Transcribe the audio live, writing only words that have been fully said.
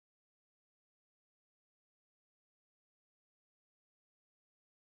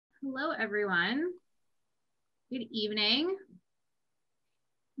Hello, everyone. Good evening.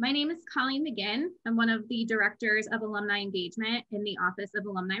 My name is Colleen McGinn. I'm one of the directors of alumni engagement in the Office of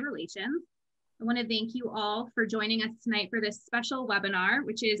Alumni Relations. I want to thank you all for joining us tonight for this special webinar,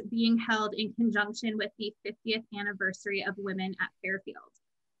 which is being held in conjunction with the 50th anniversary of Women at Fairfield.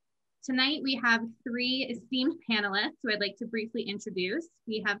 Tonight, we have three esteemed panelists who I'd like to briefly introduce.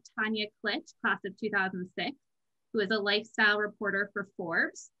 We have Tanya Benedicto-Klich, class of 2006, who is a lifestyle reporter for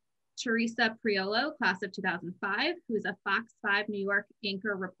Forbes. Teresa Priolo, class of 2005, who is a Fox 5 New York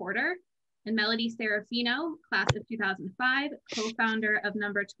anchor reporter. And Melody Serafino, class of 2005, co-founder of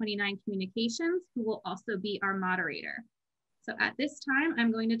Number 29 Communications, who will also be our moderator. So at this time,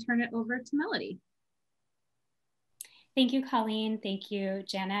 I'm going to turn it over to Melody. Thank you, Colleen. Thank you,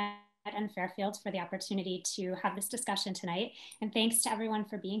 Janet and Fairfield, for the opportunity to have this discussion tonight. And thanks to everyone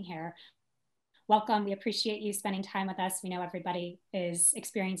for being here. Welcome. We appreciate you spending time with us. We know everybody is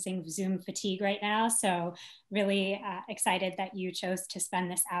experiencing Zoom fatigue right now, so really excited that you chose to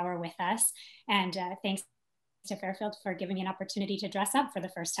spend this hour with us. And thanks to Fairfield for giving me an opportunity to dress up for the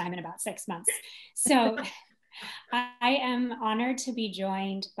first time in about 6 months. So I am honored to be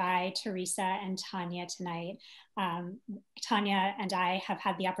joined by Teresa and Tanya tonight. Tanya and I have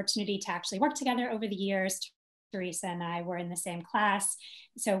had the opportunity to actually work together over the years. Teresa and I were in the same class,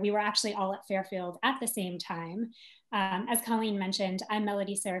 so we were actually all at Fairfield at the same time. As Colleen mentioned, I'm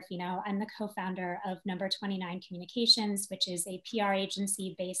Melody Serafino. I'm the co-founder of Number 29 Communications, which is a PR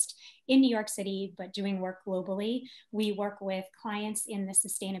agency based in New York City, but doing work globally. We work with clients in the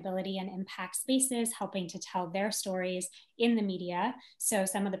sustainability and impact spaces, helping to tell their stories in the media. So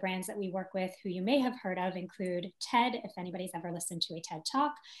some of the brands that we work with who you may have heard of include TED, if anybody's ever listened to a TED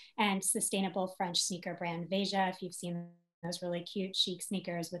Talk, and sustainable French sneaker brand Veja, if you've seen those really cute chic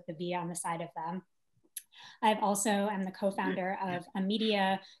sneakers with the V on the side of them. I also am the co-founder of a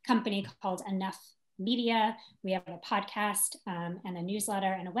media company called Enough Media. We have a podcast and a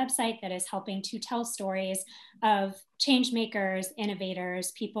newsletter and a website that is helping to tell stories of change makers,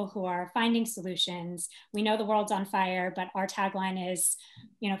 innovators, people who are finding solutions. We know the world's on fire, but our tagline is,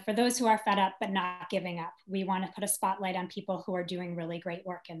 for those who are fed up but not giving up. We want to put a spotlight on people who are doing really great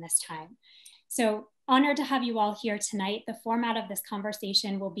work in this time. So honored to have you all here tonight. The format of this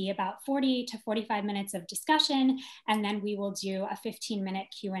conversation will be about 40 to 45 minutes of discussion, and then we will do a 15-minute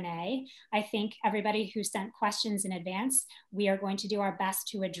Q&A. I think everybody who sent questions in advance, we are going to do our best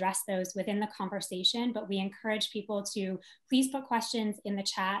to address those within the conversation, but we encourage people to please put questions in the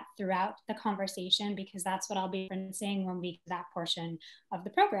chat throughout the conversation, because that's what I'll be referencing when we get to that portion of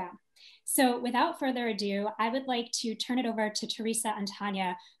the program. So without further ado, I would like to turn it over to Teresa and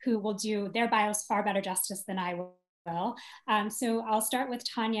Tanya, who will do their bios far better justice than I will. So I'll start with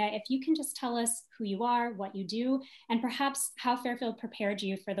Tanya. If you can just tell us who you are, what you do, and perhaps how Fairfield prepared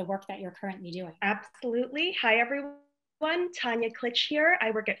you for the work that you're currently doing. Absolutely. Hi, everyone. Tanya Benedicto-Klich here. I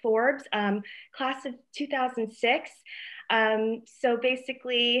work at Forbes, class of 2006. So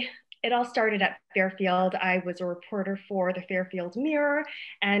basically, it all started at Fairfield. I was a reporter for the Fairfield Mirror,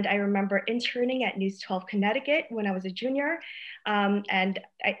 and I remember interning at News 12 Connecticut when I was a junior, and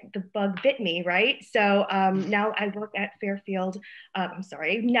the bug bit me, right? So now I work at Fairfield,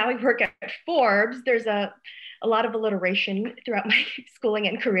 now I work at Forbes. There's a lot of alliteration throughout my schooling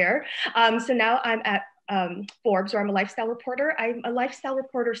and career. So now I'm at Forbes, where I'm a lifestyle reporter. I'm a lifestyle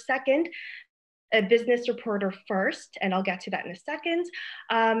reporter second, a business reporter first, and I'll get to that in a second.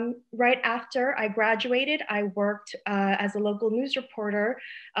 Right after I graduated, I worked as a local news reporter.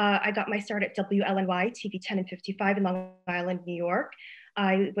 I got my start at WLNY, TV 10 and 55 in Long Island, New York.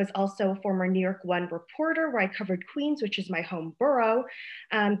 I was also a former New York One reporter where I covered Queens, which is my home borough.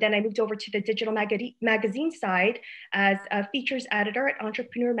 Then I moved over to the digital magazine side as a features editor at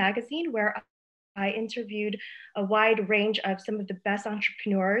Entrepreneur Magazine, where I interviewed a wide range of some of the best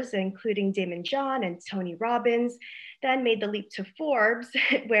entrepreneurs, including Damon John and Tony Robbins, then made the leap to Forbes,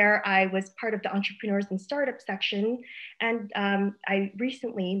 where I was part of the entrepreneurs and startup section. And I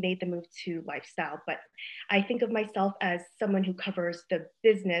recently made the move to lifestyle, but I think of myself as someone who covers the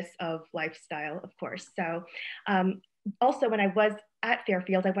business of lifestyle, of course. So also when I was at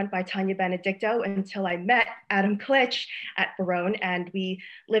Fairfield, I went by Tanya Benedicto until I met Adam Klich at Barone, and we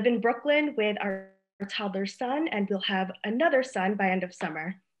live in Brooklyn with our toddler son, and we'll have another son by end of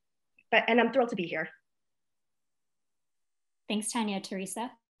summer. And I'm thrilled to be here. Thanks, Tanya.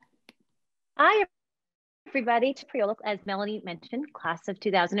 Teresa. Hi, everybody. Priolo, as Melody mentioned, class of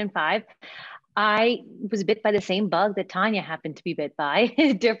 2005. I was bit by the same bug that Tanya happened to be bit by,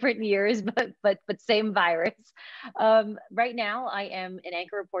 different years, but same virus. Right now, I am an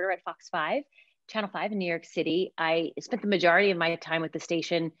anchor reporter at Fox 5, Channel 5 in New York City. I spent the majority of my time with the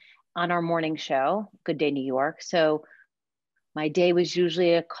station on our morning show, Good Day New York. So my day was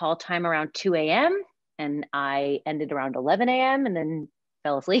usually a call time around 2 a.m. and I ended around 11 a.m. and then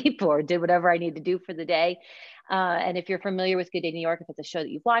fell asleep or did whatever I need to do for the day. And if you're familiar with Good Day New York, if it's a show that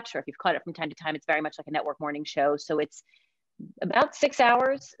you've watched or if you've caught it from time to time, it's very much like a network morning show. So it's about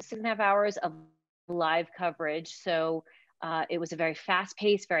 6.5 hours of live coverage. So it was a very fast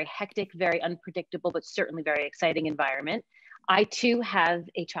paced, very hectic, very unpredictable, but certainly very exciting environment. I too have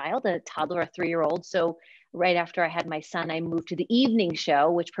a child, a toddler, a 3-year-old. So right after I had my son, I moved to the evening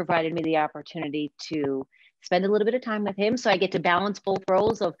show, which provided me the opportunity to spend a little bit of time with him. So I get to balance both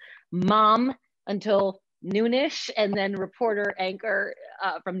roles of mom until noonish and then reporter anchor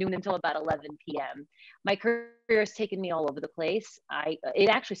from noon until about 11 p.m. My career has taken me all over the place. It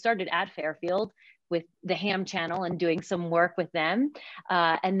actually started at Fairfield with the Ham channel and doing some work with them.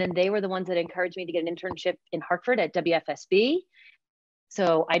 And then they were the ones that encouraged me to get an internship in Hartford at WFSB.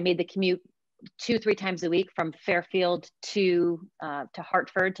 So I made the commute 2-3 times a week from Fairfield to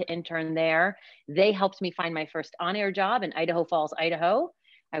Hartford to intern there. They helped me find my first on-air job in Idaho Falls, Idaho.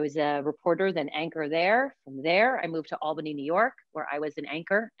 I was a reporter, then anchor there. From there, I moved to Albany, New York, where I was an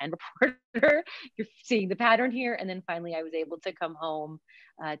anchor and reporter. You're seeing the pattern here. And then finally, I was able to come home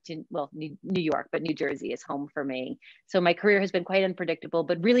to, well, New York, but New Jersey is home for me. So my career has been quite unpredictable,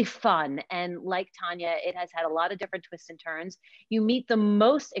 but really fun. And like Tanya, it has had a lot of different twists and turns. You meet the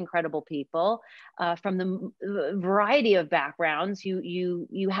most incredible people from the variety of backgrounds.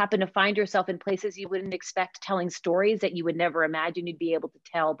 You happen to find yourself in places you wouldn't expect, telling stories that you would never imagine you'd be able to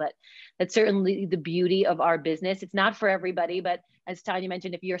tell, but that's certainly the beauty of our business. It's not for everybody, but as Tanya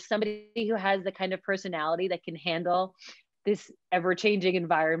mentioned, if you're somebody who has the kind of personality that can handle this ever-changing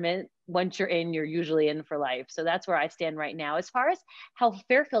environment, once you're in, you're usually in for life. So that's where I stand right now. As far as how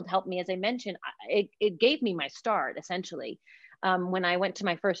Fairfield helped me, as I mentioned, it gave me my start, essentially. When I went to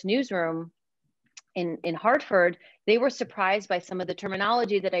my first newsroom in Hartford, they were surprised by some of the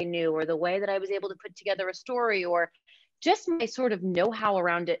terminology that I knew or the way that I was able to put together a story or just my sort of know-how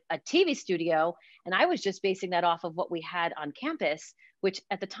around a TV studio. And I was just basing that off of what we had on campus, which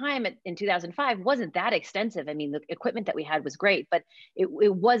at the time in 2005 wasn't that extensive. I mean, the equipment that we had was great, but it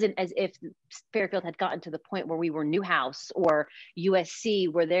wasn't as if Fairfield had gotten to the point where we were Newhouse or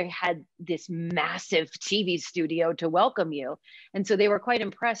USC, where they had this massive TV studio to welcome you. And so they were quite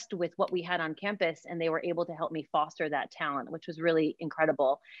impressed with what we had on campus, and they were able to help me foster that talent, which was really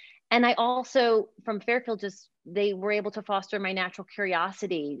incredible. And I also, from Fairfield, they were able to foster my natural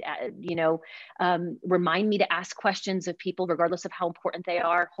curiosity, remind me to ask questions of people, regardless of how important they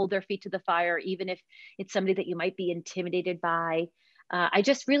are, hold their feet to the fire, even if it's somebody that you might be intimidated by. I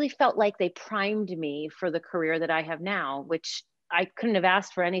just really felt like they primed me for the career that I have now, which I couldn't have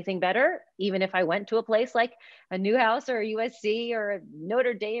asked for anything better, even if I went to a place like a Newhouse or a USC or a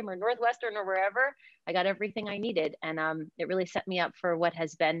Notre Dame or Northwestern or wherever. I got everything I needed. And it really set me up for what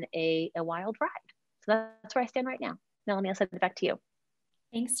has been a wild ride. So that's where I stand right now. Melanie, I'll send it back to you.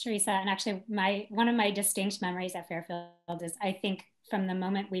 Thanks, Teresa. And actually, one of my distinct memories at Fairfield is, I think from the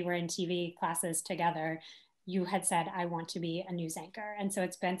moment we were in TV classes together, you had said, I want to be a news anchor. And so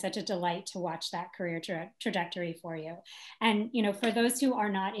it's been such a delight to watch that career trajectory for you. And, for those who are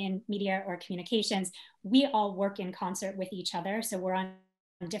not in media or communications, we all work in concert with each other. So we're on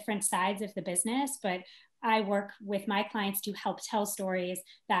different sides of the business, but I work with my clients to help tell stories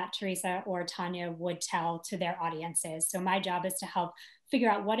that Teresa or Tanya would tell to their audiences. So my job is to help figure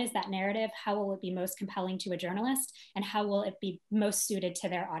out what is that narrative, how will it be most compelling to a journalist, and how will it be most suited to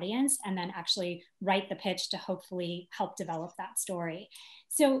their audience, and then actually write the pitch to hopefully help develop that story.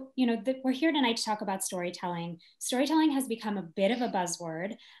 So, we're here tonight to talk about storytelling. Storytelling has become a bit of a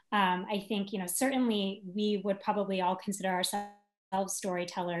buzzword. I think, certainly we would probably all consider ourselves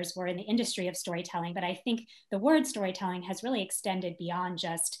storytellers. We're in the industry of storytelling, but I think the word storytelling has really extended beyond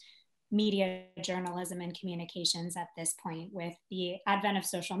just media, journalism, and communications at this point. With the advent of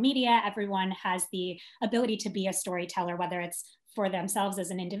social media, everyone has the ability to be a storyteller, whether it's for themselves as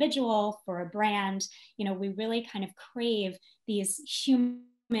an individual, for a brand. We really kind of crave these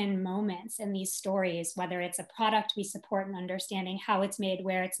human moments in these stories, whether it's a product we support and understanding how it's made,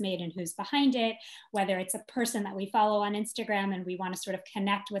 where it's made, and who's behind it, whether it's a person that we follow on Instagram and we want to sort of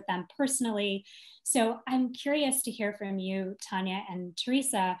connect with them personally. So I'm curious to hear from you, Tanya and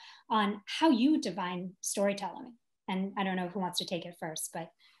Teresa, on how you define storytelling. And I don't know who wants to take it first,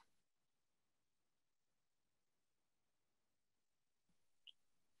 but.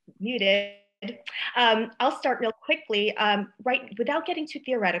 Muted. I'll start real quickly. Right, without getting too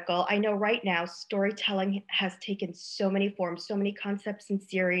theoretical, I know right now storytelling has taken so many forms, so many concepts and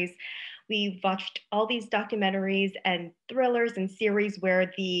series. We've watched all these documentaries and thrillers and series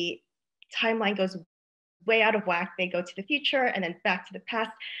where the timeline goes way out of whack. They go to the future and then back to the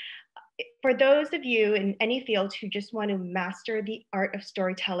past. For those of you in any field who just want to master the art of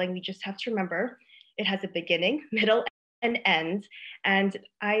storytelling, we just have to remember it has a beginning, middle, and end. And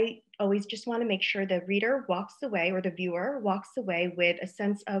I always just want to make sure the reader walks away, or the viewer walks away, with a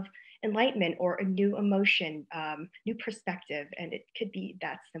sense of enlightenment or a new emotion, new perspective. And it could be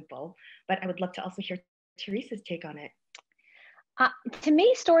that simple. But I would love to also hear Teresa's take on it. To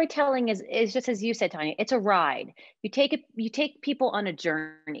me, storytelling is just as you said, Tanya. It's a ride. You take people on a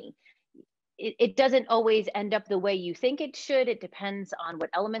journey. It doesn't always end up the way you think it should. It depends on what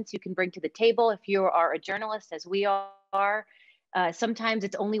elements you can bring to the table. If you are a journalist, as we are, sometimes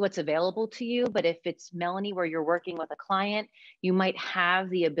it's only what's available to you. But if it's Melanie, where you're working with a client, you might have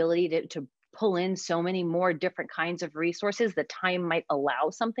the ability to pull in so many more different kinds of resources. The time might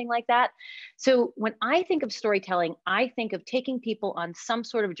allow something like that. So when I think of storytelling, I think of taking people on some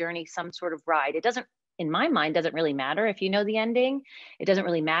sort of journey, some sort of ride. It doesn't, in my mind, doesn't really matter if you know the ending. It doesn't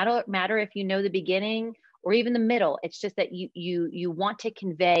really matter if you know the beginning or even the middle. It's just that you want to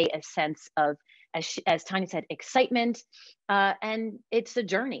convey a sense of, as Tanya said, excitement, and it's a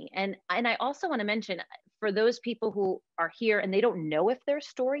journey. And I also want to mention, for those people who are here and they don't know if they're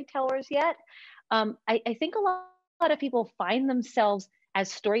storytellers yet, I think a lot of people find themselves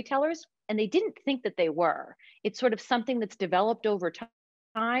as storytellers and they didn't think that they were. It's sort of something that's developed over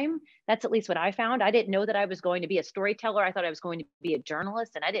time. That's at least what I found. I didn't know that I was going to be a storyteller. I thought I was going to be a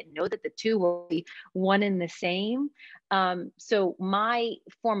journalist, and I didn't know that the two will be one and the same. So my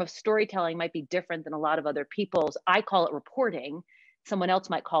form of storytelling might be different than a lot of other people's. I call it reporting. Someone else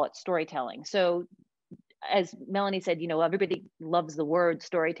might call it storytelling. So as Melanie said, you know, everybody loves the word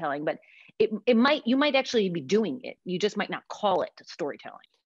storytelling, but you might actually be doing it. You just might not call it storytelling.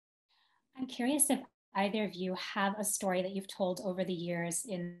 I'm curious if either of you have a story that you've told over the years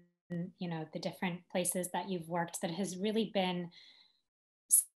in, you know, the different places that you've worked that has really been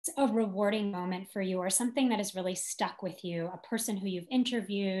a rewarding moment for you, or something that has really stuck with you, a person who you've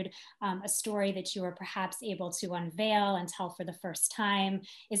interviewed, a story that you were perhaps able to unveil and tell for the first time.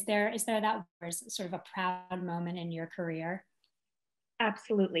 Is there that sort of a proud moment in your career?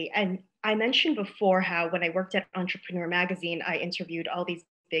 Absolutely. And I mentioned before how when I worked at Entrepreneur Magazine, I interviewed all these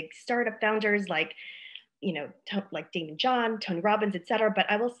big startup founders like, you know, like Daymond John, Tony Robbins, et cetera. But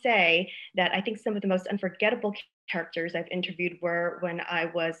I will say that I think some of the most unforgettable characters I've interviewed were when I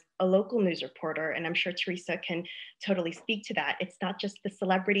was a local news reporter. And I'm sure Teresa can totally speak to that. It's not just the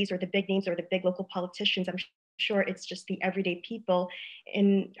celebrities or the big names or the big local politicians. I'm sure it's just the everyday people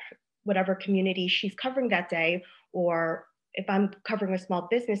in whatever community she's covering that day. Or if I'm covering a small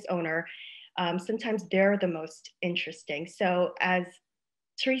business owner, sometimes they're the most interesting. So as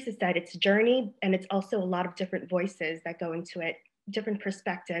Teresa said, it's a journey, and it's also a lot of different voices that go into it, different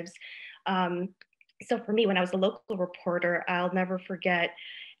perspectives. So for me, when I was a local reporter, I'll never forget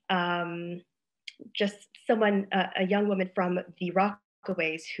just someone, a young woman from the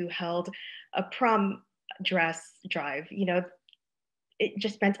Rockaways who held a prom dress drive. You know, it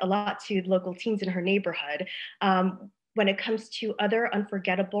just meant a lot to local teens in her neighborhood. When it comes to other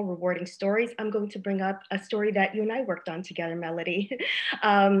unforgettable, rewarding stories, I'm going to bring up a story that you and I worked on together, Melody.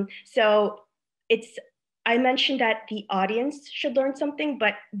 So I mentioned that the audience should learn something,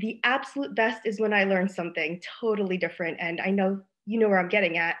 but the absolute best is when I learn something totally different. And I know you know where I'm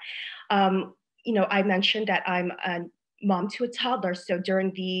getting at. You know, I mentioned that I'm a mom to a toddler. So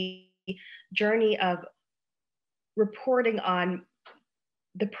during the journey of reporting on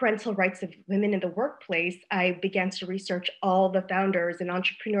the parental rights of women in the workplace, I began to research all the founders and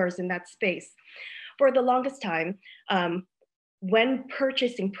entrepreneurs in that space. For the longest time, when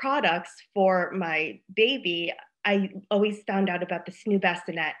purchasing products for my baby, I always found out about this new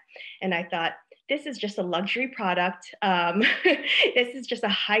bassinet. And I thought, this is just a luxury product. This is just a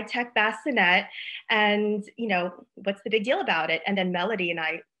high-tech bassinet. And, you know, what's the big deal about it? And then Melody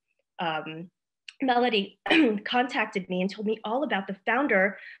contacted me and told me all about the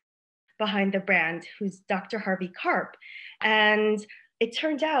founder behind the brand, who's Dr. Harvey Karp. And it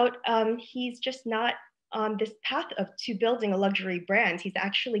turned out he's just not on this path to building a luxury brand. He's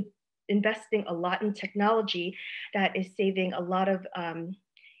actually investing a lot in technology that is saving a lot of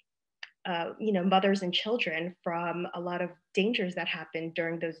you know, mothers and children from a lot of dangers that happen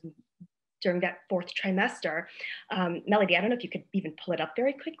during that fourth trimester. Melody, I don't know if you could even pull it up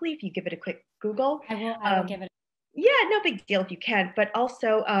very quickly, if you give it a quick Google. I will give it. Yeah, no big deal if you can. But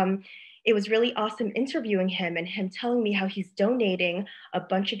also, it was really awesome interviewing him and him telling me how he's donating a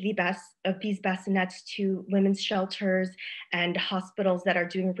bunch of these bassinets to women's shelters and hospitals that are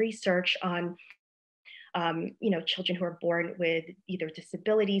doing research on children who are born with either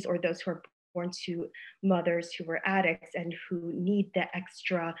disabilities or those who are born to mothers who were addicts and who need the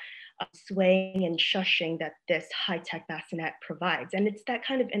extra swaying and shushing that this high-tech bassinet provides. And it's that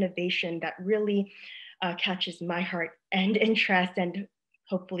kind of innovation that really catches my heart and interest, and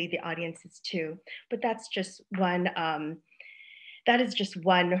hopefully the audience's too. But that's just one, that is just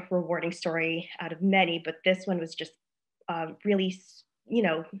one rewarding story out of many, but this one was just really,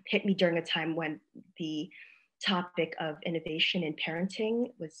 hit me during a time when the topic of innovation in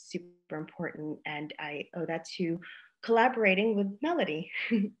parenting was super important. And I owe that to collaborating with Melody.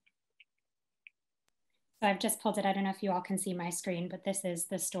 So I've just pulled it. I don't know if you all can see my screen, but this is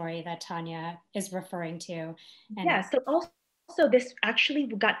the story that Tanya is referring to. And yeah, so also this actually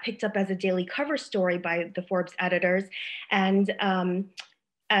got picked up as a daily cover story by the Forbes editors. And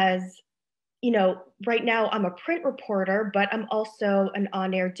as right now I'm a print reporter, but I'm also an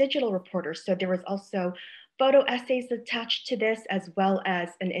on-air digital reporter. So there was also photo essays attached to this, as well as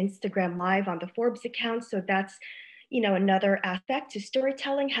an Instagram Live on the Forbes account. So that's, another aspect to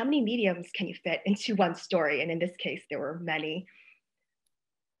storytelling. How many mediums can you fit into one story? And in this case, there were many.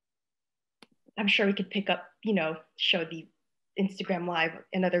 I'm sure we could pick up, show the Instagram Live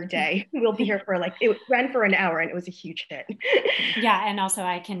another day. We'll be here for it ran for an hour and it was a huge hit. Yeah, and also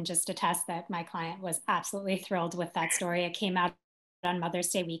I can just attest that my client was absolutely thrilled with that story. It came out on Mother's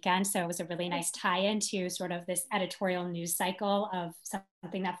Day weekend, so it was a really nice tie-in to sort of this editorial news cycle of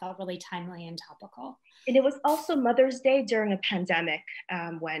something that felt really timely and topical. And it was also Mother's Day during a pandemic,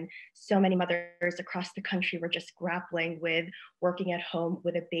 when so many mothers across the country were just grappling with working at home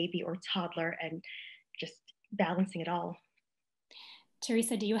with a baby or toddler and just balancing it all.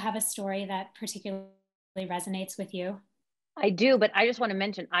 Teresa, do you have a story that particularly resonates with you? I do, but I just want to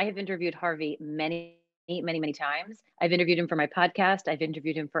mention, I have interviewed Harvey many times. I've interviewed him for my podcast. I've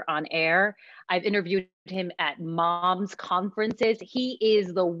interviewed him for On Air. I've interviewed him at moms conferences. He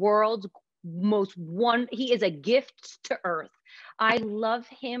is the world's he is a gift to earth. I love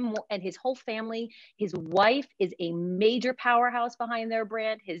him and his whole family. His wife is a major powerhouse behind their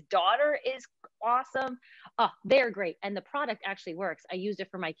brand. His daughter is awesome. Oh, they're great. And the product actually works. I used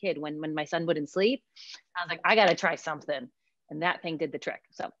it for my kid when my son wouldn't sleep. I was like, I got to try something. And that thing did the trick.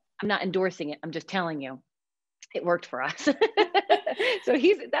 So I'm not endorsing it. I'm just telling you, it worked for us. So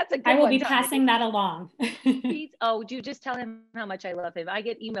that's a good one. I will be passing that along. You just tell him how much I love him. I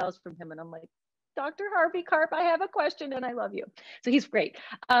get emails from him and I'm like, Dr. Harvey Karp, I have a question and I love you. So he's great.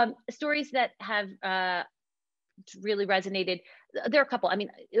 Stories that have really resonated. There are a couple. I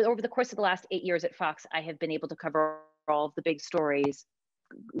mean, over the course of the last 8 years at Fox, I have been able to cover all of the big stories.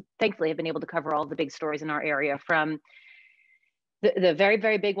 Thankfully, I've been able to cover all of the big stories in our area, from the very,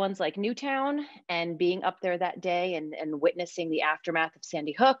 very big ones like Newtown and being up there that day and witnessing the aftermath of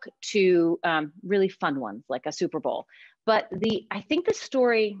Sandy Hook, to really fun ones like a Super Bowl. But I think the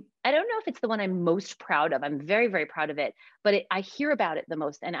story, I don't know if it's the one I'm most proud of. I'm very, very proud of it, but I hear about it the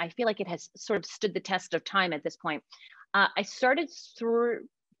most. And I feel like it has sort of stood the test of time at this point. I started through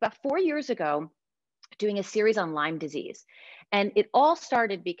about 4 years ago doing a series on Lyme disease. And it all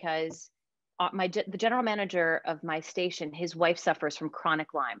started because the general manager of my station, his wife suffers from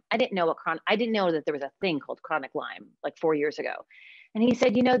chronic Lyme. I didn't know that there was a thing called chronic Lyme like 4 years ago. And he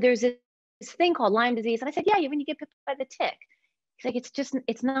said, there's this thing called Lyme disease. And I said, yeah, when you get bit by the tick. He's like,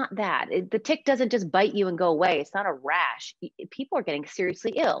 it's not that. The tick doesn't just bite you and go away. It's not a rash. People are getting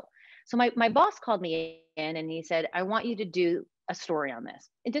seriously ill. So my boss called me in and he said, I want you to do a story on this.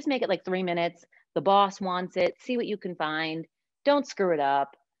 And just make it like 3 minutes. The boss wants it. See what you can find. Don't screw it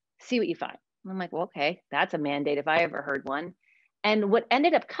up. See what you find. I'm like, well, okay, that's a mandate if I ever heard one. And what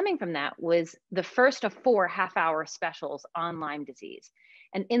ended up coming from that was the first of 4 half-hour specials on Lyme disease.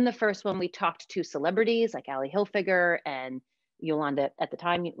 And in the first one, we talked to celebrities like Ali Hilfiger and Yolanda, at the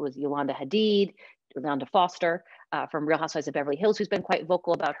time it was Yolanda Hadid, Yolanda Foster from Real Housewives of Beverly Hills, who's been quite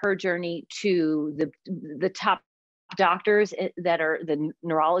vocal about her journey, to the top doctors that are the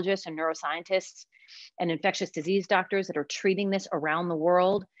neurologists and neuroscientists and infectious disease doctors that are treating this around the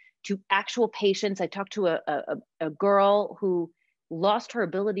world, to actual patients. I talked to a girl who lost her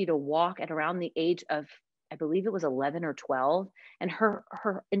ability to walk at around the age of, I believe it was 11 or 12. And her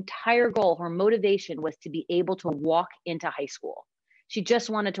entire goal, her motivation was to be able to walk into high school. She just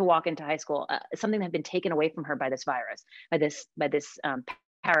wanted to walk into high school, something that had been taken away from her by this virus, by this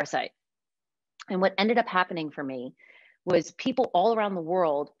parasite. And what ended up happening for me was people all around the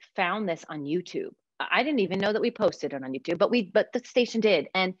world found this on YouTube. I didn't even know that we posted it on YouTube, but the station did.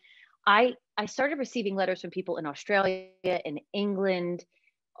 And I started receiving letters from people in Australia, in England,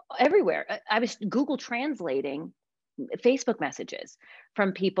 everywhere. I was Google translating Facebook messages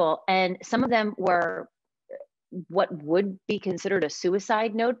from people, and some of them were what would be considered a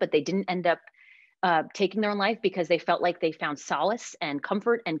suicide note, but they didn't end up taking their own life because they felt like they found solace and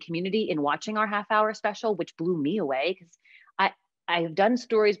comfort and community in watching our half-hour special, which blew me away, because I have done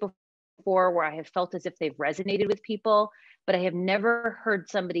stories before where I have felt as if they've resonated with people, but I have never heard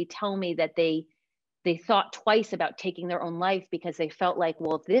somebody tell me that they thought twice about taking their own life because they felt like,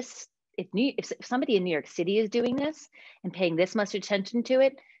 well, if somebody in New York City is doing this and paying this much attention to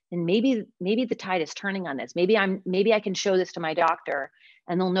it, then maybe the tide is turning on this. Maybe I can show this to my doctor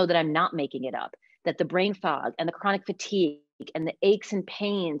and they'll know that I'm not making it up, that the brain fog and the chronic fatigue and the aches and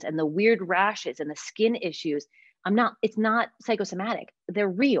pains and the weird rashes and the skin issues, it's not psychosomatic, they're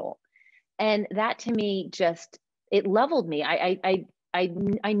real. And that to me it leveled me.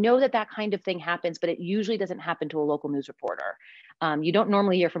 I know that kind of thing happens, but it usually doesn't happen to a local news reporter. You don't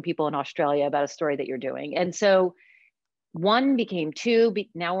normally hear from people in Australia about a story that you're doing. And so 1 became 2,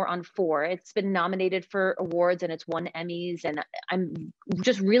 now we're on 4. It's been nominated for awards and it's won Emmys. And I'm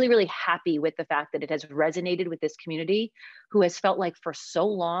just really, really happy with the fact that it has resonated with this community who has felt like for so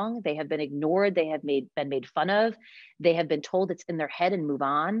long they have been ignored, they have been made fun of, they have been told it's in their head and move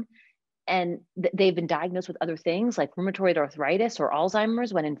on. And they've been diagnosed with other things like rheumatoid arthritis or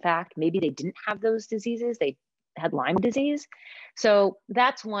Alzheimer's, when in fact, maybe they didn't have those diseases. They had Lyme disease. So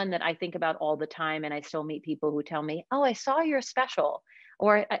that's one that I think about all the time. And I still meet people who tell me, oh, I saw your special,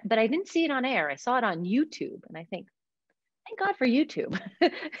 but I didn't see it on air. I saw it on YouTube. And I think, thank God for YouTube.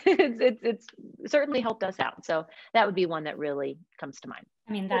 it's certainly helped us out. So that would be one that really comes to mind.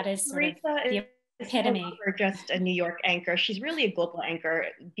 I mean, that is sort of the epitome. No longer just a New York anchor. She's really a global anchor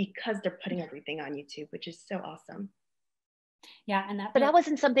because they're putting everything on YouTube, which is so awesome. Yeah, but that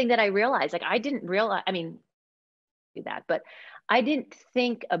wasn't something that I realized. Like I didn't realize. I mean, that, but I didn't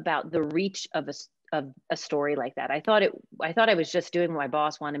think about the reach of a story like that. I thought I was just doing what my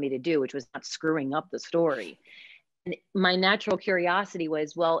boss wanted me to do, which was not screwing up the story. And my natural curiosity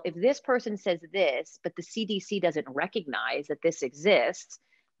was, well, if this person says this, but the CDC doesn't recognize that this exists,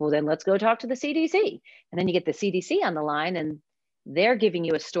 well, then let's go talk to the CDC. And then you get the CDC on the line and they're giving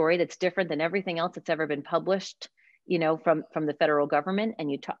you a story that's different than everything else that's ever been published, from the federal government.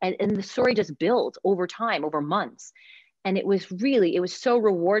 And and the story just builds over time, over months. And it was so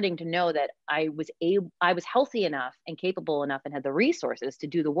rewarding to know that I was healthy enough and capable enough and had the resources to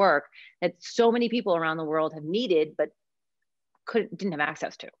do the work that so many people around the world have needed, but didn't have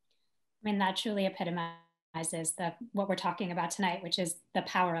access to. I mean, that truly epitomizes what we're talking about tonight, which is the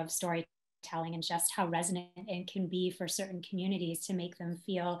power of storytelling and just how resonant it can be for certain communities to make them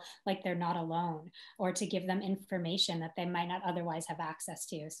feel like they're not alone, or to give them information that they might not otherwise have access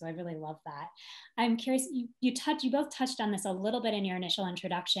to. So I really love that. I'm curious, you both touched on this a little bit in your initial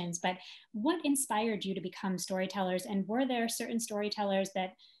introductions, but what inspired you to become storytellers? And were there certain storytellers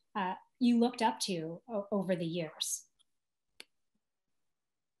that you looked up to over the years?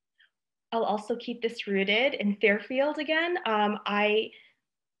 I'll also keep this rooted in Fairfield again.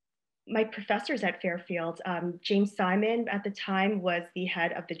 My professors at Fairfield, James Simon at the time was the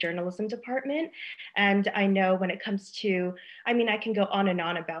head of the journalism department. And I know when it comes to, I can go on and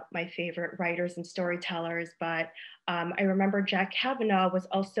on about my favorite writers and storytellers, but I remember Jack Kavanaugh was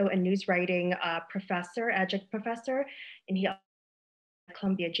also a news writing adjunct professor, and he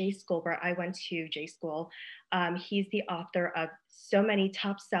Columbia J School, where I went to J School. He's the author of so many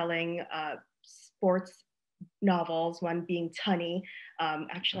top-selling sports novels, one being Tunny.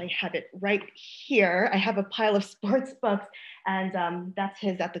 Actually, I have it right here. I have a pile of sports books, and that's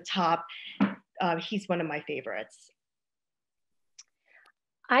his at the top. He's one of my favorites.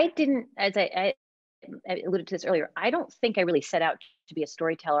 I didn't, as I alluded to this earlier, I don't think I really set out to be a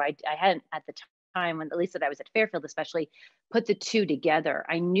storyteller. I hadn't at the time, when, at least that I was at Fairfield especially, put the two together.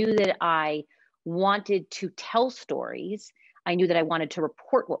 I knew that I wanted to tell stories. I knew that I wanted to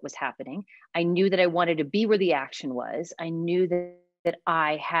report what was happening. I knew that I wanted to be where the action was. I knew that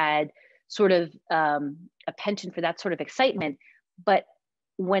I had sort of a penchant for that sort of excitement. But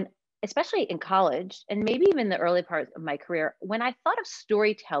especially in college, and maybe even the early part of my career, when I thought of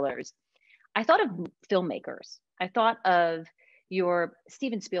storytellers, I thought of filmmakers. I thought of your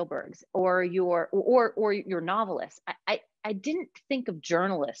Steven Spielbergs or your novelists. I didn't think of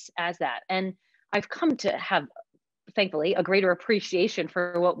journalists as that. And I've come to have, thankfully, a greater appreciation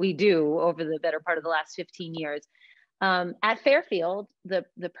for what we do over the better part of the last 15 years. At Fairfield, the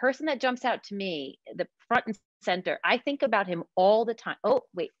person that jumps out to me, the front and center. I think about him all the time. Oh,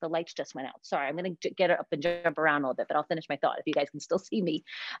 wait, the lights just went out. Sorry, I'm going to get up and jump around a little bit, but I'll finish my thought if you guys can still see me.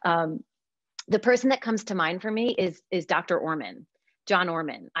 The person that comes to mind for me is Dr. Orman, John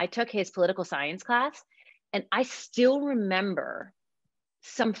Orman. I took his political science class, and I still remember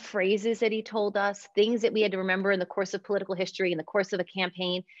some phrases that he told us, things that we had to remember in the course of political history, in the course of a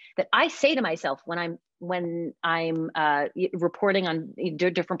campaign, that I say to myself when I'm reporting on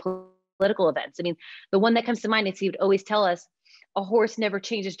different political events. I mean, the one that comes to mind is he would always tell us, a horse never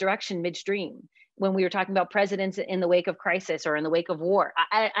changes direction midstream. When we were talking about presidents in the wake of crisis or in the wake of war,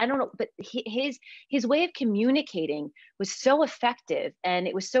 I don't know, but his way of communicating was so effective, and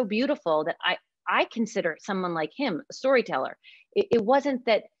it was so beautiful that I consider someone like him a storyteller. It wasn't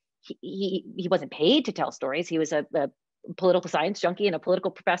that he wasn't paid to tell stories. He was a political science junkie and a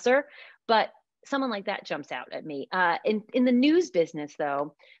political professor, but someone like that jumps out at me. In the news business,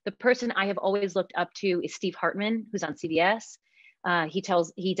 though, the person I have always looked up to is Steve Hartman, who's on CBS. He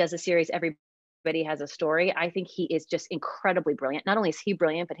does a series, Everybody Has a Story. I think he is just incredibly brilliant. Not only is he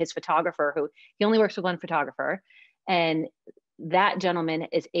brilliant, but his photographer, who he only works with one photographer, and that gentleman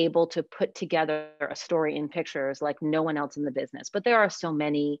is able to put together a story in pictures like no one else in the business. But there are so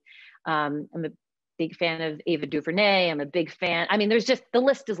many. I'm a big fan of Ava DuVernay. I'm a big fan. I mean, there's just, the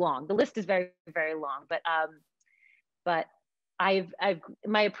list is long. The list is very, very long. But I've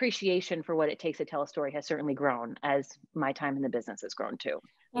my appreciation for what it takes to tell a story has certainly grown as my time in the business has grown too.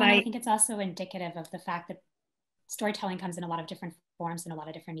 Well, I think it's also indicative of the fact that storytelling comes in a lot of different forms and a lot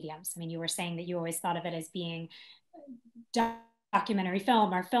of different mediums. I mean, you were saying that you always thought of it as being documentary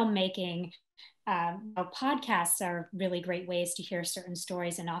film or filmmaking. Podcasts are really great ways to hear certain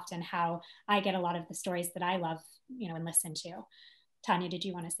stories, and often how I get a lot of the stories that I love, and listen to. Tanya, did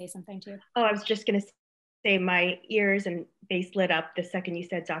you want to say something too? Oh, I was just going to say my ears and face lit up the second you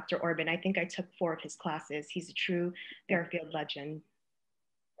said Dr. Orban. I think I took 4 of his classes. He's a true Fairfield legend.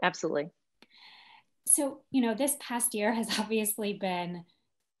 Absolutely. So, this past year has obviously been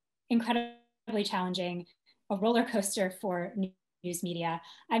incredibly challenging, a roller coaster for news media.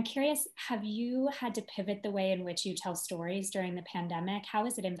 I'm curious, have you had to pivot the way in which you tell stories during the pandemic? How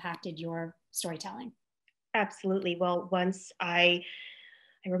has it impacted your storytelling? Absolutely. Well, once I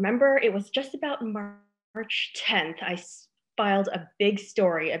remember it was just about March 10th, I filed a big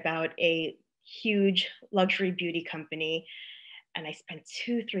story about a huge luxury beauty company. And I spent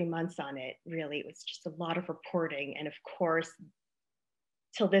 2-3 months on it. Really, it was just a lot of reporting. And of course,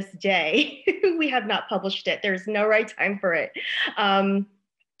 till this day, we have not published it. There's no right time for it.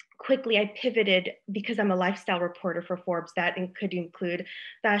 Quickly, I pivoted because I'm a lifestyle reporter for Forbes. That could include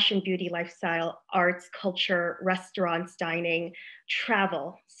fashion, beauty, lifestyle, arts, culture, restaurants, dining,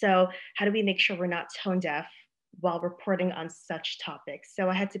 travel. So how do we make sure we're not tone deaf while reporting on such topics? So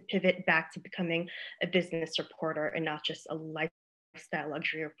I had to pivot back to becoming a business reporter and not just a lifestyle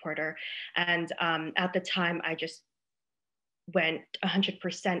luxury reporter. And at the time, I just went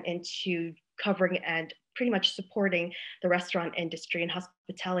 100% into covering and pretty much supporting the restaurant industry and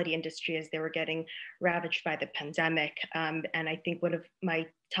hospitality industry as they were getting ravaged by the pandemic. And I think one of my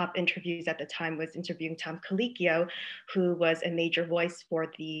top interviews at the time was interviewing Tom Colicchio, who was a major voice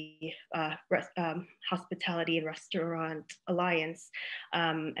for the Hospitality and Restaurant Alliance.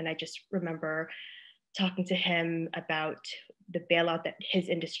 And I just remember talking to him about the bailout that his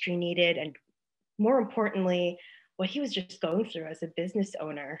industry needed, and more importantly, what he was just going through as a business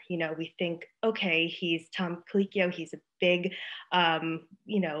owner. We think, okay, he's Tom Colicchio, he's a big,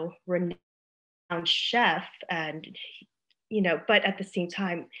 renowned chef, and, but at the same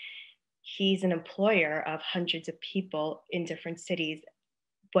time, he's an employer of hundreds of people in different cities.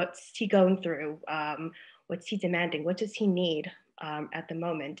 What's he going through? What's he demanding? What does he need at the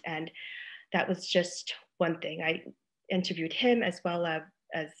moment? And that was just one thing. I interviewed him as well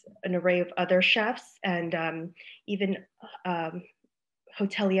as an array of other chefs and even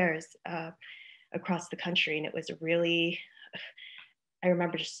hoteliers across the country. And it was really, I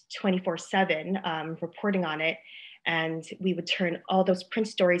remember just 24/7 reporting on it. And we would turn all those print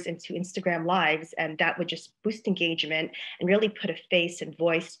stories into Instagram lives, and that would just boost engagement and really put a face and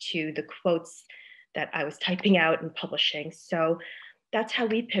voice to the quotes that I was typing out and publishing. So that's how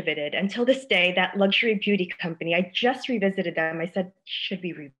we pivoted. Until this day, that luxury beauty company, I just revisited them. I said, should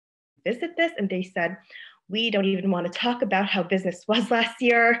we revisit this? And they said, we don't even want to talk about how business was last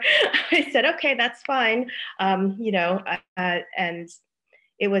year. I said, okay, that's fine. And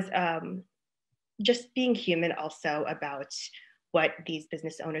it was just being human also about what these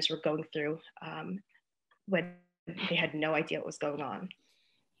business owners were going through when they had no idea what was going on.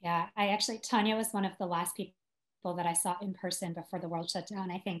 Yeah, Tanya was one of the last people that I saw in person before the world shut down.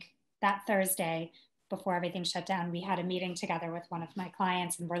 I think that Thursday, before everything shut down, we had a meeting together with one of my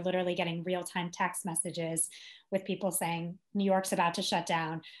clients, and we're literally getting real-time text messages with people saying, New York's about to shut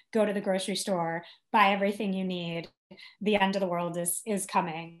down, go to the grocery store, buy everything you need, the end of the world is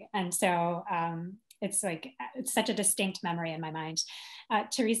coming. And so it's such a distinct memory in my mind.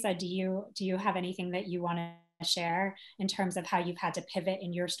 Teresa, do you have anything that you want to share in terms of how you've had to pivot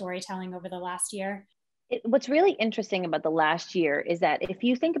in your storytelling over the last year? What's really interesting about the last year is that if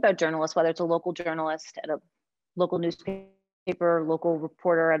you think about journalists, whether it's a local journalist at a local newspaper, local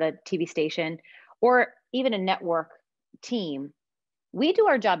reporter at a TV station, or even a network team, we do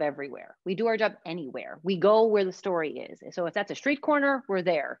our job everywhere. We do our job anywhere. We go where the story is. So if that's a street corner, we're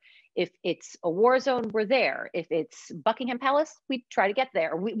there. If it's a war zone, we're there. If it's Buckingham Palace, we try to get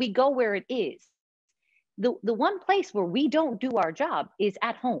there. We go where it is. The one place where we don't do our job is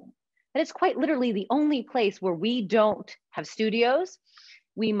at home. That is quite literally the only place where we don't have studios.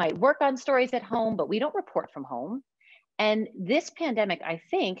 We might work on stories at home, but we don't report from home. And this pandemic, I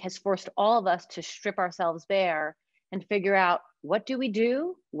think, has forced all of us to strip ourselves bare and figure out, what do we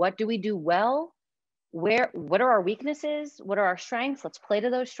do? What do we do well? What are our weaknesses? What are our strengths? Let's play to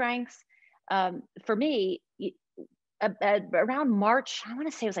those strengths. For me, around March, I want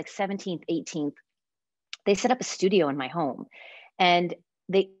to say it was like 17th, 18th, they set up a studio in my home. And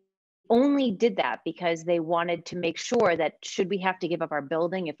they only did that because they wanted to make sure that should we have to give up our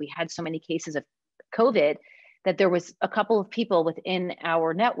building, if we had so many cases of COVID, that there was a couple of people within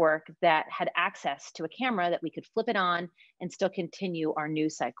our network that had access to a camera that we could flip it on and still continue our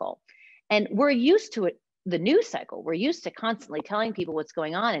news cycle. And we're used to it, the news cycle. We're used to constantly telling people what's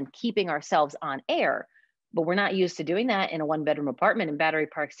going on and keeping ourselves on air, but we're not used to doing that in a one-bedroom apartment in Battery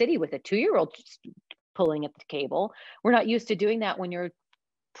Park City with a 2-year-old pulling at the cable. We're not used to doing that when you're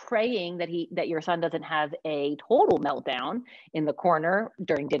praying that your son doesn't have a total meltdown in the corner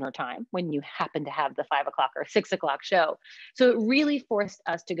during dinner time when you happen to have the 5 o'clock or 6 o'clock show. So it really forced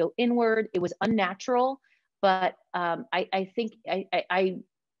us to go inward. It was unnatural, but I think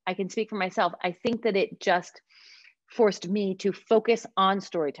I can speak for myself. I think that it just forced me to focus on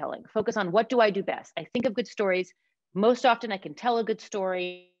storytelling, focus on what do I do best. I think of good stories. Most often I can tell a good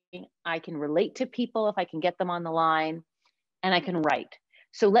story. I can relate to people if I can get them on the line, and I can write.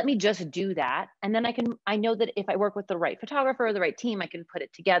 So let me just do that. And then I know that if I work with the right photographer or the right team, I can put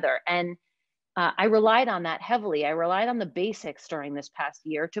it together. And I relied on that heavily. I relied on the basics during this past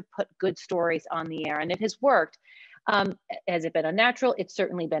year to put good stories on the air, and it has worked. Has it been unnatural? It's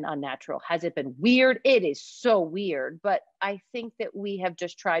certainly been unnatural. Has it been weird? It is so weird, but I think that we have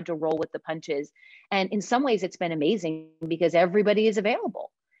just tried to roll with the punches. And in some ways it's been amazing because everybody is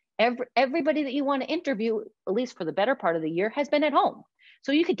available. Everybody that you want to interview, at least for the better part of the year, has been at home.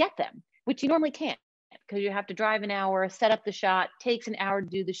 So you could get them, which you normally can't, because you have to drive an hour, set up the shot, takes an hour to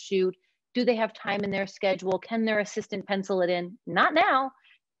do the shoot. Do they have time in their schedule? Can their assistant pencil it in? Not now.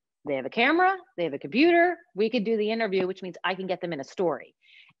 They have a camera, they have a computer, we could do the interview, which means I can get them in a story.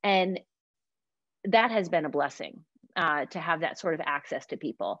 And that has been a blessing to have that sort of access to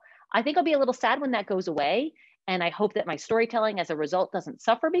people. I think I'll be a little sad when that goes away. And I hope that my storytelling as a result doesn't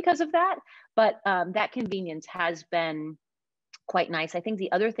suffer because of that. But that convenience has been quite nice. I think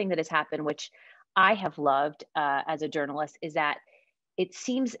the other thing that has happened, which I have loved as a journalist, is that it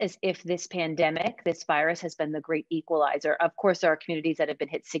seems as if this pandemic, this virus, has been the great equalizer. Of course, there are communities that have been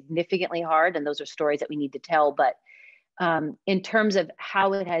hit significantly hard, and those are stories that we need to tell. But in terms of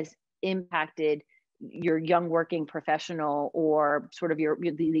how it has impacted your young working professional or sort of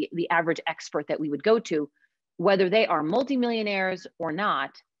the average expert that we would go to, whether they are multimillionaires or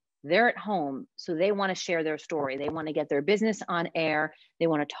not, they're at home, so they want to share their story. They want to get their business on air. They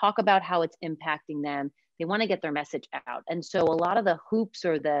want to talk about how it's impacting them. They want to get their message out. And so a lot of the hoops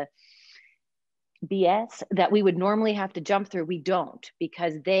or the BS that we would normally have to jump through, we don't,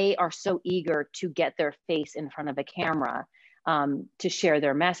 because they are so eager to get their face in front of a camera to share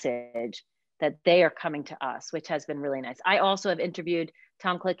their message, that they are coming to us, which has been really nice. I also have interviewed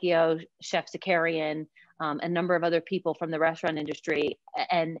Tom Colicchio, Chef Zakarian, a number of other people from the restaurant industry,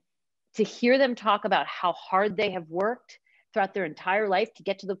 and to hear them talk about how hard they have worked throughout their entire life to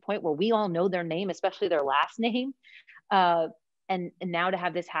get to the point where we all know their name, especially their last name. And now to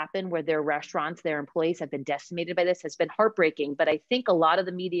have this happen where their restaurants, their employees have been decimated by this has been heartbreaking. But I think a lot of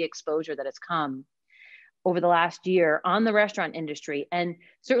the media exposure that has come over the last year on the restaurant industry, and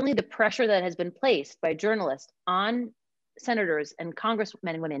certainly the pressure that has been placed by journalists on senators and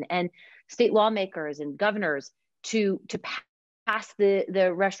congressmen and women and state lawmakers and governors to pass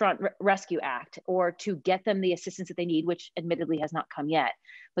the Restaurant Rescue Act or to get them the assistance that they need, which admittedly has not come yet.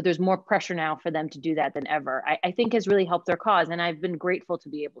 But there's more pressure now for them to do that than ever. I think has really helped their cause. And I've been grateful to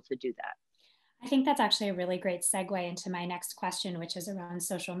be able to do that. I think that's actually a really great segue into my next question, which is around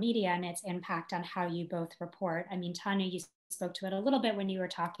social media and its impact on how you both report. I mean, Tanya, you spoke to it a little bit when you were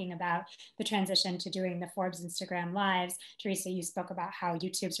talking about the transition to doing the Forbes Instagram Lives. Teresa, you spoke about how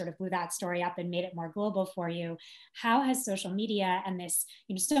YouTube sort of blew that story up and made it more global for you. How has social media and this,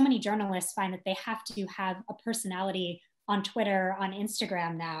 so many journalists find that they have to have a personality on Twitter, on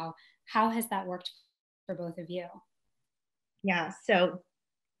Instagram now. How has that worked for both of you? Yeah, so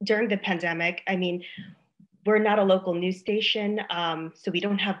during the pandemic, I mean, we're not a local news station, so we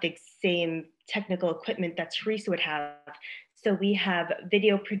don't have the same technical equipment that Teresa would have. So we have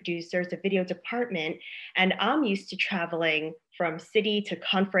video producers, a video department, and I'm used to traveling from city to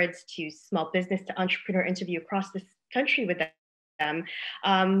conference to small business to entrepreneur interview across the country with them.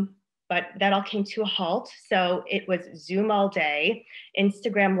 But that all came to a halt. So it was Zoom all day,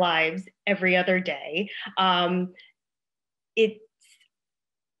 Instagram Lives every other day. It's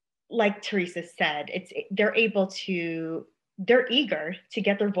like Teresa said, they're eager to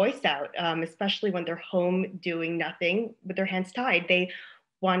get their voice out, especially when they're home doing nothing with their hands tied. They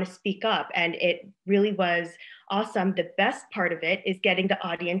want to speak up, and it really was awesome. The best part of it is getting the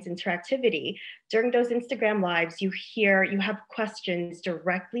audience interactivity. During those Instagram Lives, you have questions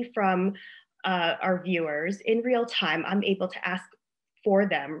directly from our viewers in real time. I'm able to ask for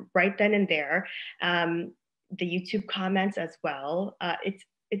them right then and there. The YouTube comments as well.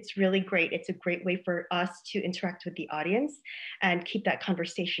 It's really great. It's a great way for us to interact with the audience and keep that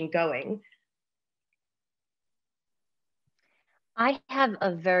conversation going. I have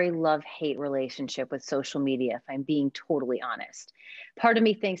a very love-hate relationship with social media, if I'm being totally honest. Part of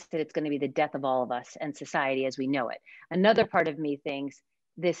me thinks that it's going to be the death of all of us and society as we know it. Another part of me thinks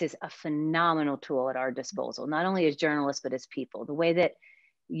this is a phenomenal tool at our disposal, not only as journalists, but as people. The way that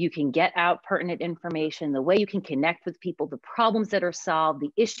you can get out pertinent information, the way you can connect with people, the problems that are solved,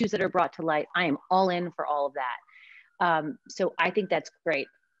 the issues that are brought to light. I am all in for all of that. So I think that's great.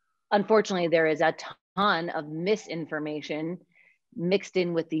 Unfortunately, there is a ton of misinformation mixed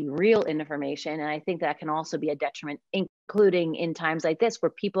in with the real information. And I think that can also be a detriment, including in times like this, where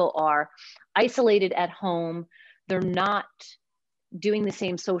people are isolated at home. They're not doing the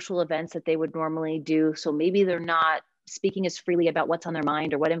same social events that they would normally do. So maybe they're not speaking as freely about what's on their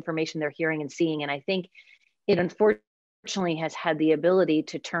mind or what information they're hearing and seeing. And I think it unfortunately has had the ability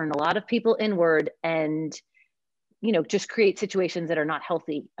to turn a lot of people inward and, just create situations that are not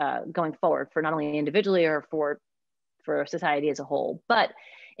healthy going forward for not only individually or for society as a whole. But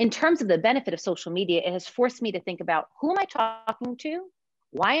in terms of the benefit of social media, it has forced me to think about, who am I talking to?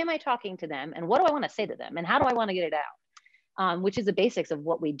 Why am I talking to them? And what do I want to say to them? And how do I want to get it out? Which is the basics of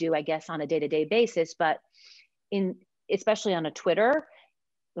what we do, I guess, on a day-to-day basis. But especially on listen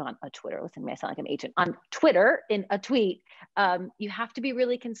to me, I sound like I'm ancient. On Twitter, in a tweet, you have to be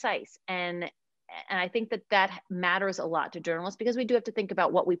really concise. And I think that matters a lot to journalists, because we do have to think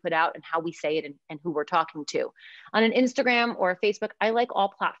about what we put out and how we say it and who we're talking to. On an Instagram or a Facebook, I like all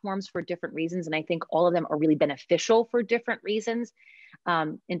platforms for different reasons. And I think all of them are really beneficial for different reasons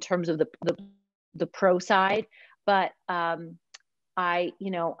in terms of the pro side. But I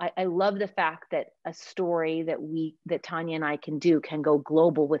love the fact that a story that Tanya and I can go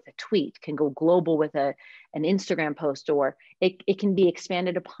global with a tweet, can go global with an Instagram post, or it can be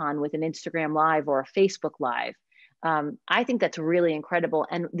expanded upon with an Instagram Live or a Facebook Live. I think that's really incredible.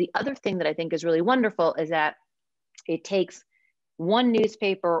 And the other thing that I think is really wonderful is that it takes one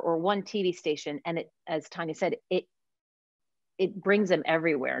newspaper or one TV station, and it, as Tanya said, it brings them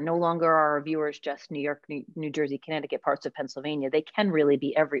everywhere. No longer are our viewers just New York, New Jersey, Connecticut, parts of Pennsylvania. They can really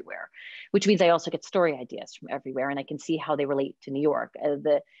be everywhere, which means I also get story ideas from everywhere, and I can see how they relate to New York.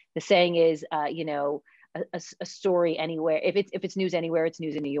 The saying is, a story anywhere. If it's news anywhere, it's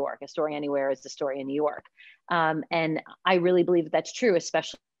news in New York. A story anywhere is the story in New York. And I really believe that's true,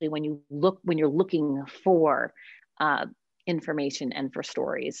 especially when you're looking for information and for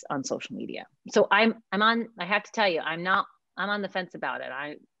stories on social media. So I have to tell you, I'm on the fence about it.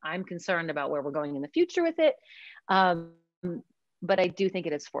 I'm concerned about where we're going in the future with it. But I do think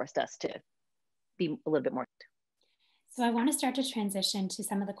it has forced us to be a little bit more. So I want to start to transition to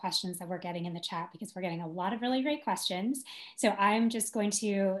some of the questions that we're getting in the chat, because we're getting a lot of really great questions. So I'm just going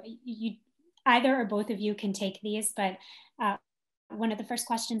to, either or both of you can take these, but one of the first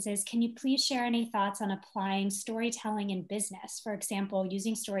questions is, can you please share any thoughts on applying storytelling in business? For example,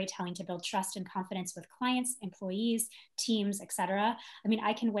 using storytelling to build trust and confidence with clients, employees, teams, etc. I mean,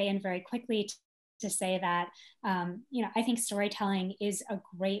 I can weigh in very quickly to say that, I think storytelling is a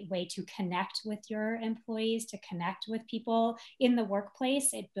great way to connect with your employees, to connect with people in the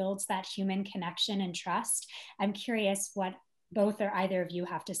workplace. It builds that human connection and trust. I'm curious what both or either of you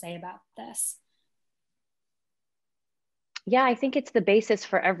have to say about this. Yeah, I think it's the basis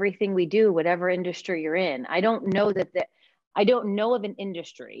for everything we do, whatever industry you're in. I don't know I don't know of an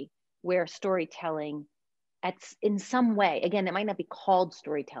industry where storytelling in some way, again, it might not be called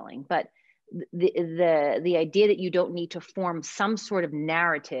storytelling, but the idea that you don't need to form some sort of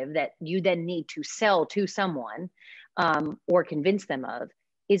narrative that you then need to sell to someone, or convince them of,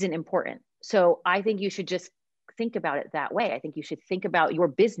 isn't important. So I think you should just think about it that way. I think you should think about your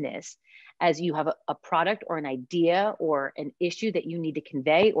business as you have a product or an idea or an issue that you need to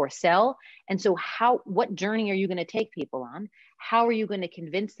convey or sell. And so what journey are you going to take people on? How are you going to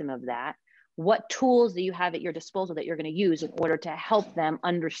convince them of that? What tools do you have at your disposal that you're going to use in order to help them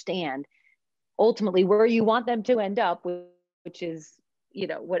understand ultimately where you want them to end up, which is,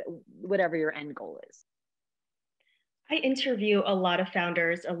 whatever your end goal is. I interview a lot of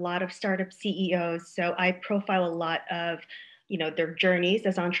founders, a lot of startup CEOs. So I profile a lot of, their journeys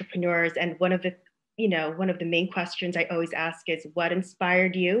as entrepreneurs. And one of the main questions I always ask is, what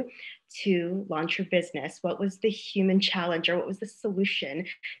inspired you to launch your business? What was the human challenge, or what was the solution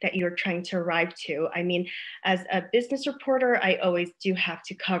that you're trying to arrive to? I mean, as a business reporter, I always do have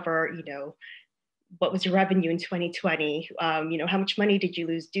to cover, what was your revenue in 2020? How much money did you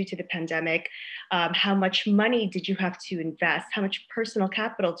lose due to the pandemic? How much money did you have to invest? How much personal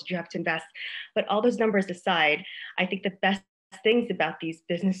capital did you have to invest? But all those numbers aside, I think the best things about these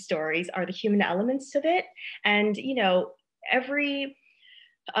business stories are the human elements of it. And, every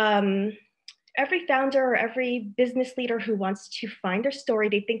founder or every business leader who wants to find their story,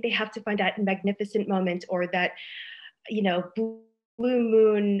 they think they have to find that magnificent moment or that, blue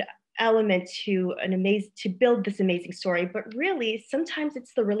moon element to build this amazing story. But really, sometimes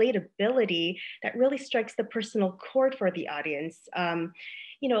it's the relatability that really strikes the personal chord for the audience. A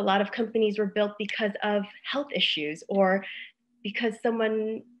lot of companies were built because of health issues or because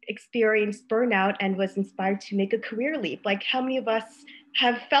someone experienced burnout and was inspired to make a career leap. Like, how many of us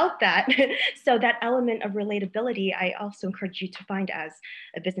have felt that? So that element of relatability, I also encourage you to find as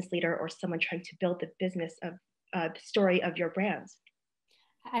a business leader or someone trying to build the business of the story of your brands.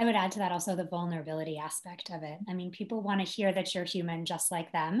 I would add to that also the vulnerability aspect of it. I mean, people want to hear that you're human just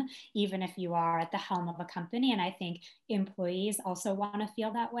like them, even if you are at the helm of a company. And I think employees also want to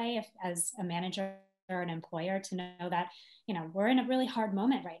feel that way as a manager or an employer, to know that, we're in a really hard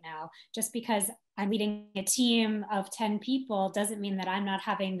moment right now. Just because I'm leading a team of 10 people doesn't mean that I'm not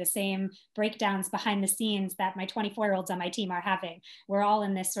having the same breakdowns behind the scenes that my 24-year-olds on my team are having. We're all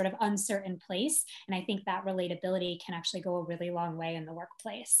in this sort of uncertain place. And I think that relatability can actually go a really long way in the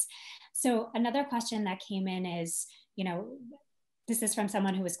workplace. So another question that came in is, this is from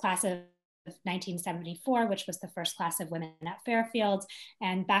someone who was class of 1974, which was the first class of women at Fairfield.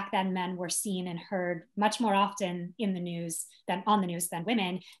 And back then, men were seen and heard much more often in the news than on the news than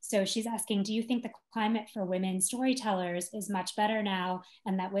women. So she's asking, do you think the climate for women storytellers is much better now,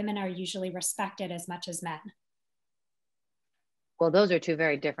 and that women are usually respected as much as men? Well, those are two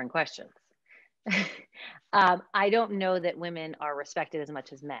very different questions. I don't know that women are respected as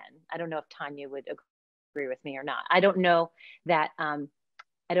much as men. I don't know if Tanya would agree with me or not. I don't know that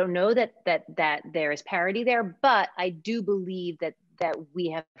that there is parity there, but I do believe that we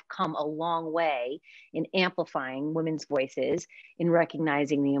have come a long way in amplifying women's voices, in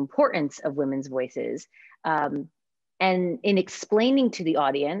recognizing the importance of women's voices, and in explaining to the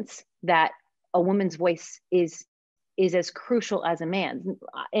audience that a woman's voice is as crucial as a man's.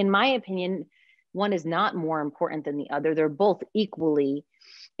 In my opinion, one is not more important than the other. They're both equally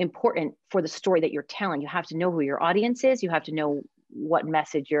important for the story that you're telling. You have to know who your audience is. You have to know what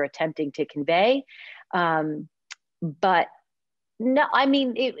message you're attempting to convey. But no, I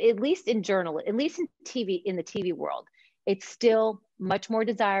mean, at least in TV, in the TV world, it's still much more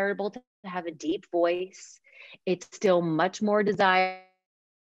desirable to have a deep voice. It's still much more desirable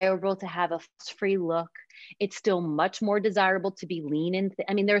to have a free look. It's still much more desirable to be lean in.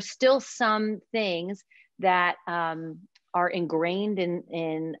 I mean, there's still some things that are ingrained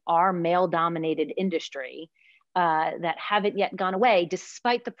in our male-dominated industry that haven't yet gone away,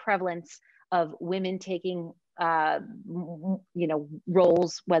 despite the prevalence of women taking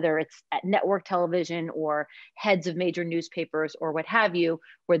roles, whether it's at network television or heads of major newspapers or what have you,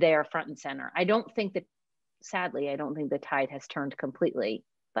 where they are front and center. Sadly, I don't think the tide has turned completely,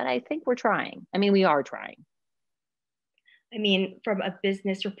 but I think we're trying. I mean, we are trying. I mean, from a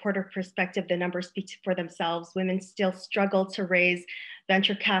business reporter perspective, the numbers speak for themselves. Women still struggle to raise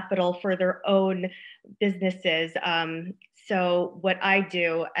venture capital for their own businesses. So what I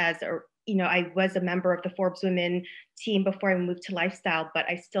do I was a member of the Forbes Women team before I moved to Lifestyle, but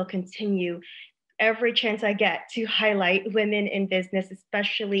I still continue every chance I get to highlight women in business,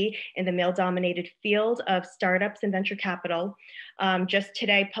 especially in the male-dominated field of startups and venture capital. Just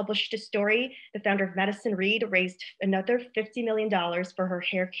today, published a story. The founder of Madison Reed raised another $50 million for her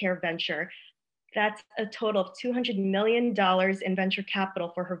hair care venture. That's a total of $200 million in venture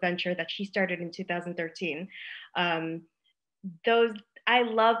capital for her venture that she started in 2013. I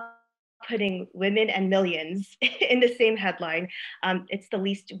love putting women and millions in the same headline. It's the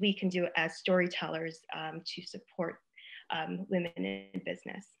least we can do as storytellers to support women in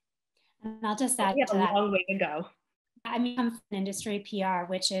business. And I'll just add we have to a that. long way to go. I mean, I'm from industry PR,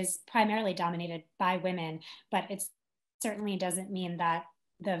 which is primarily dominated by women, but it certainly doesn't mean that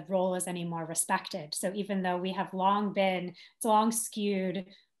the role is any more respected. So even though we have long skewed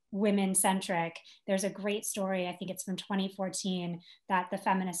women-centric, there's a great story, I think it's from 2014, that the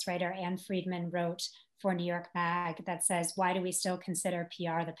feminist writer Anne Friedman wrote for New York Mag that says, "Why do we still consider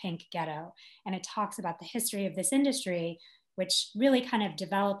PR the pink ghetto?" And it talks about the history of this industry, which really kind of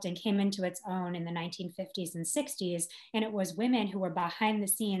developed and came into its own in the 1950s and 60s. And it was women who were behind the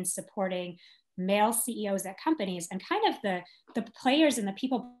scenes supporting male CEOs at companies, and kind of the players and the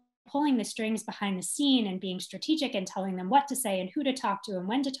people pulling the strings behind the scene and being strategic and telling them what to say and who to talk to and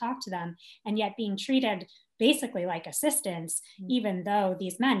when to talk to them, and yet being treated basically like assistants, even though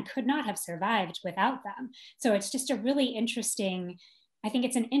these men could not have survived without them. So it's just a really interesting, I think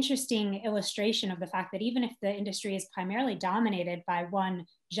it's an interesting illustration of the fact that even if the industry is primarily dominated by one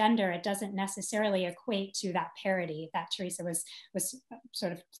gender, it doesn't necessarily equate to that parity that Teresa was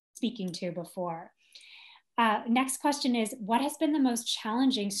sort of speaking to before. Next question is, what has been the most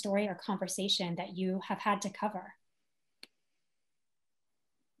challenging story or conversation that you have had to cover?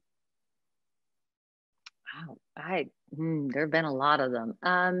 Wow, there have been a lot of them.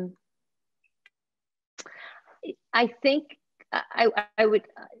 I think I would,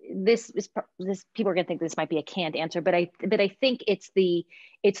 this people are gonna think this might be a canned answer, but I think it's the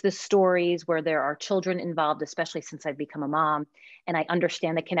stories where there are children involved, especially since I've become a mom, and I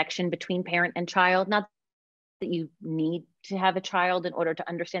understand the connection between parent and child. Not that you need to have a child in order to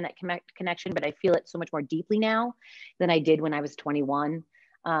understand that connection, but I feel it so much more deeply now than I did when I was 21.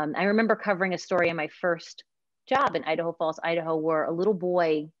 I remember covering a story in my first job in Idaho Falls, Idaho, where a little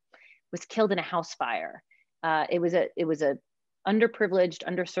boy was killed in a house fire. It was a underprivileged,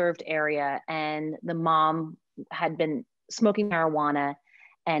 underserved area, and the mom had been smoking marijuana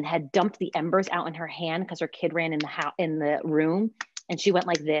and had dumped the embers out in her hand because her kid ran in the room, and she went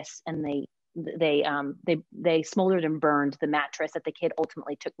like this, and they smoldered and burned the mattress that the kid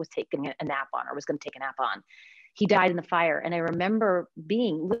ultimately was taking a nap on, or was going to take a nap on. He died in the fire. And I remember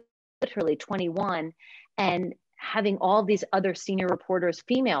being literally 21 and having all these other senior reporters,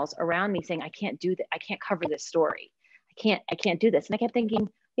 females, around me saying, "I can't do that. I can't cover this story. I can't do this." And I kept thinking,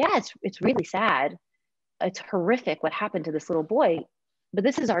 yeah, it's really sad. It's horrific what happened to this little boy, but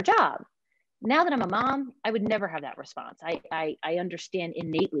this is our job. Now that I'm a mom, I would never have that response. I understand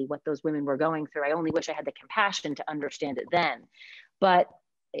innately what those women were going through. I only wish I had the compassion to understand it then. But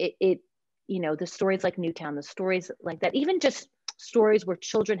the stories like Newtown, the stories like that, even just stories where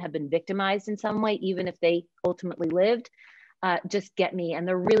children have been victimized in some way, even if they ultimately lived, just get me. And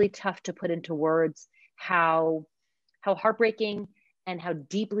they're really tough to put into words how heartbreaking and how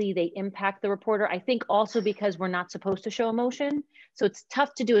deeply they impact the reporter. I think also because we're not supposed to show emotion. So it's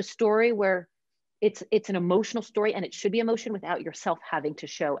tough to do a story where it's an emotional story, and it should be emotion without yourself having to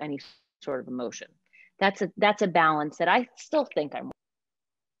show any sort of emotion. That's a balance that I still think I'm.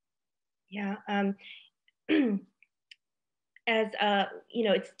 Yeah.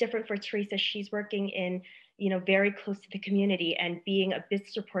 It's different for Teresa. She's working in, very close to the community, and being a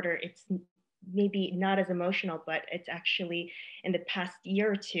business reporter, it's maybe not as emotional, but it's actually in the past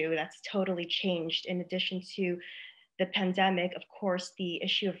year or two, that's totally changed. In addition to the pandemic, of course, the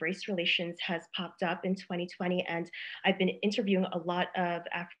issue of race relations has popped up in 2020. And I've been interviewing a lot of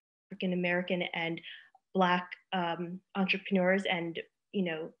African American and Black entrepreneurs and,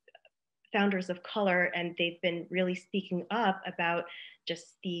 founders of color, and they've been really speaking up about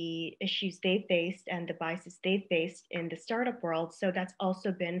just the issues they faced and the biases they faced in the startup world. So that's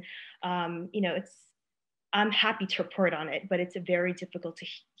also been, I'm happy to report on it, but it's very difficult to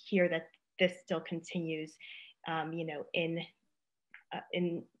hear that this still continues, in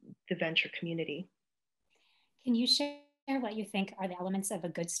the venture community. Can you share what you think are the elements of a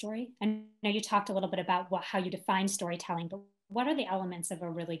good story? I know you talked a little bit about how you define storytelling, but what are the elements of a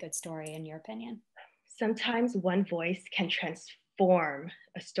really good story in your opinion? Sometimes one voice can transform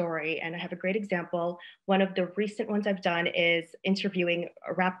a story. And I have a great example. One of the recent ones I've done is interviewing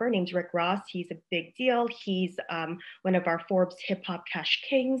a rapper named Rick Ross. He's a big deal. He's one of our Forbes Hip Hop Cash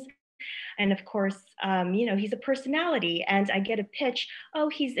Kings. And of course, you know, he's a personality, and I get a pitch, oh,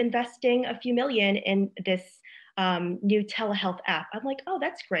 he's investing a few million in this new telehealth app. I'm like, oh,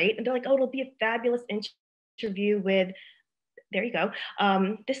 that's great. And they're like, oh, it'll be a fabulous interview with, there you go.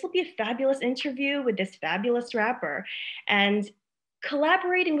 This will be a fabulous interview with this fabulous rapper. And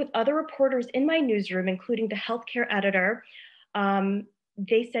collaborating with other reporters in my newsroom, including the healthcare editor,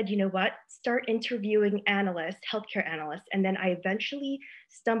 they said, you know what, start interviewing analysts, healthcare analysts. And then I eventually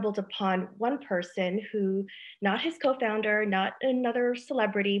stumbled upon one person who, not his co-founder, not another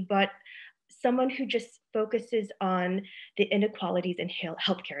celebrity, but someone who just focuses on the inequalities in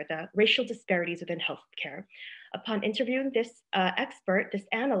healthcare, the racial disparities within healthcare. Upon interviewing this expert, this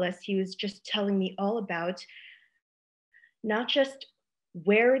analyst, he was just telling me all about not just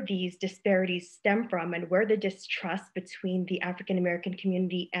where these disparities stem from and where the distrust between the African American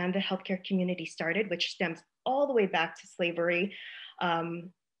community and the healthcare community started, which stems all the way back to slavery,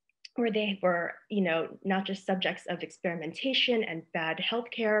 where they were, you know, not just subjects of experimentation and bad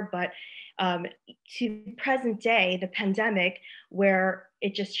healthcare, but to present day, the pandemic, where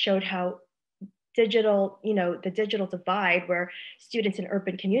it just showed how digital, you know, the digital divide, where students in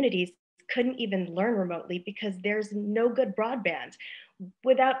urban communities couldn't even learn remotely because there's no good broadband.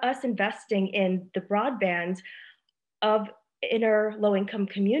 Without us investing in the broadband of inner low-income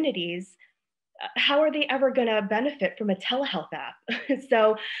communities, how are they ever going to benefit from a telehealth app?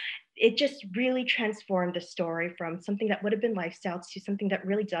 So it just really transformed the story from something that would have been lifestyle to something that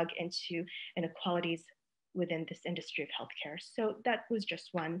really dug into inequalities within this industry of healthcare. So that was just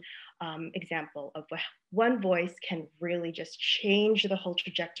one example of one voice can really just change the whole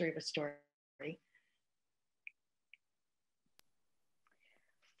trajectory of a story.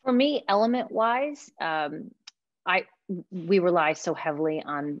 For me, element-wise, we rely so heavily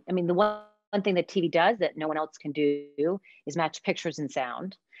on, I mean, the one thing that TV does that no one else can do is match pictures and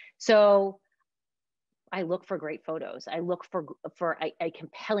sound. So I look for great photos. I look for a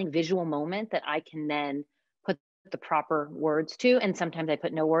compelling visual moment that I can then put the proper words to. And sometimes I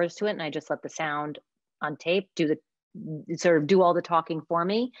put no words to it and I just let the sound on tape do all the talking for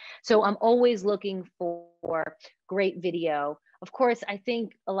me. So I'm always looking for great video. Of course, I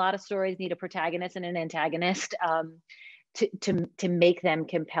think a lot of stories need a protagonist and an antagonist to make them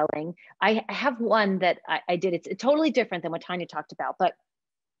compelling. I have one that I did. It's totally different than what Tanya talked about, but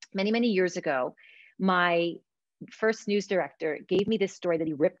many, many years ago, my first news director gave me this story that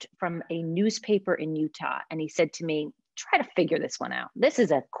he ripped from a newspaper in Utah. And he said to me, try to figure this one out. This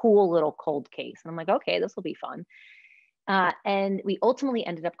is a cool little cold case. And I'm like, okay, this will be fun. And we ultimately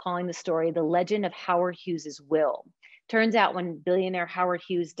ended up calling the story The Legend of Howard Hughes's Will. Turns out when billionaire Howard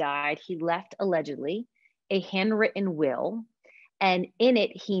Hughes died, he left allegedly a handwritten will. And in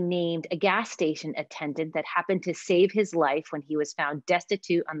it, he named a gas station attendant that happened to save his life when he was found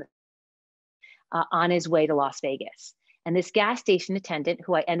destitute on his way to Las Vegas. And this gas station attendant,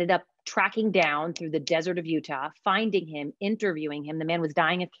 who I ended up tracking down through the desert of Utah, finding him, interviewing him, the man was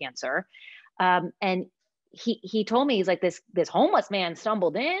dying of cancer. And he told me, he's like, this homeless man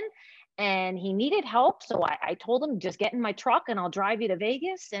stumbled in and he needed help. So I told him, just get in my truck and I'll drive you to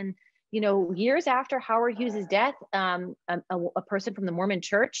Vegas. And, you know, years after Howard Hughes' death, a person from the Mormon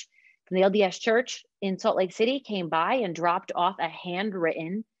church, from the LDS church in Salt Lake City, came by and dropped off a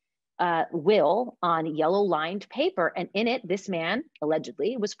handwritten will on yellow lined paper. And in it, this man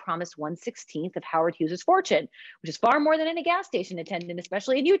allegedly was promised 1/16 of Howard Hughes' fortune, which is far more than any gas station attendant,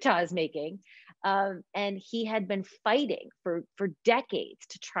 especially in Utah, is making. And he had been fighting for decades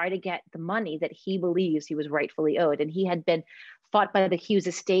to try to get the money that he believes he was rightfully owed. And he had been fought by the Hughes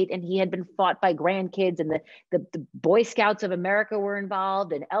estate, and he had been fought by grandkids, and the Boy Scouts of America were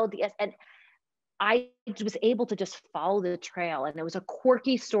involved, and LDS. And I was able to just follow the trail. And it was a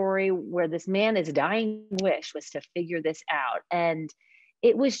quirky story where this man's dying wish was to figure this out. And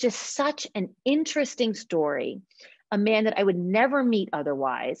it was just such an interesting story. A man that I would never meet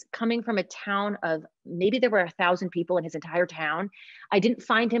otherwise, coming from a town of, maybe there were 1,000 people in his entire town. I didn't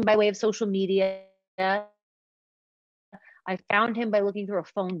find him by way of social media. I found him by looking through a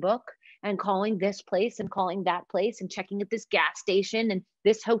phone book and calling this place and calling that place and checking at this gas station and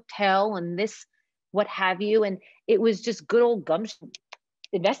this hotel and this what have you. And it was just good old gumption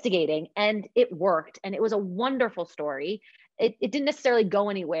investigating, and it worked. And it was a wonderful story. It didn't necessarily go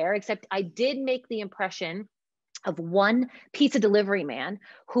anywhere, except I did make the impression of one pizza delivery man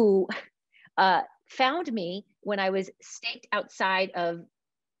who found me when I was staked outside of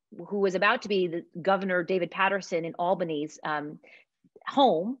who was about to be the Governor David Patterson in Albany's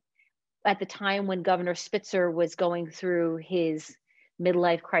home at the time when Governor Spitzer was going through his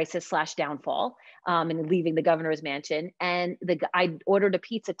midlife crisis / downfall, and leaving the governor's mansion. And I ordered a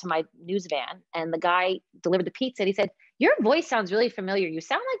pizza to my news van, and the guy delivered the pizza. And he said, "Your voice sounds really familiar. You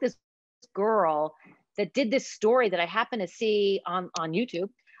sound like this girl that did this story that I happened to see on YouTube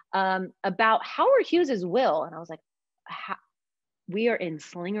about Howard Hughes's will." And I was like, we are in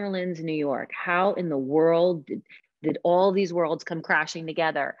Slingerlands, New York. How in the world did all these worlds come crashing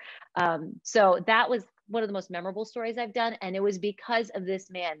together? So that was one of the most memorable stories I've done. And it was because of this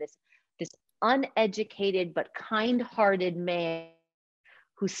man, this uneducated but kind-hearted man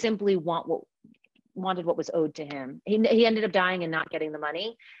who simply wanted what was owed to him. He ended up dying and not getting the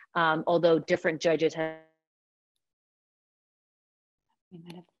money, although different judges have. We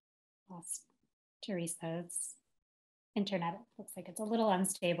might have lost Teresa's internet. It looks like it's a little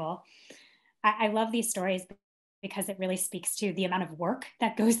unstable. I love these stories because it really speaks to the amount of work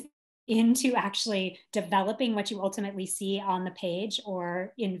that goes into actually developing what you ultimately see on the page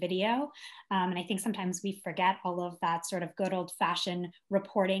or in video. And I think sometimes we forget all of that sort of good old fashioned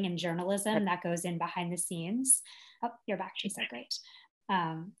reporting and journalism that goes in behind the scenes. Oh, you're back, Teresa, great.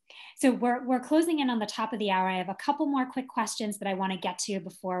 So we're closing in on the top of the hour. I have a couple more quick questions that I want to get to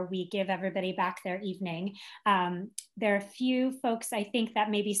before we give everybody back their evening. There are a few folks, I think, that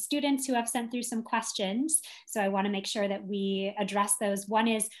may be students who have sent through some questions. So I want to make sure that we address those. One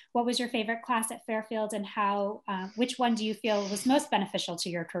is, what was your favorite class at Fairfield, and which one do you feel was most beneficial to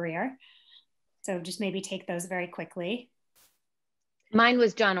your career? So just maybe take those very quickly. Mine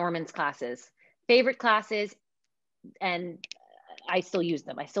was John Orman's classes. Favorite classes, and I still use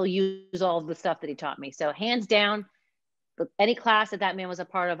them. I still use all of the stuff that he taught me. So hands down, any class that man was a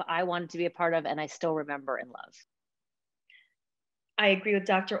part of, I wanted to be a part of, and I still remember and love. I agree with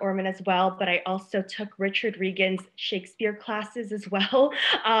Dr. Orman as well, but I also took Richard Regan's Shakespeare classes as well.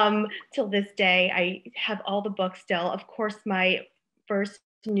 Till this day, I have all the books still. Of course, my first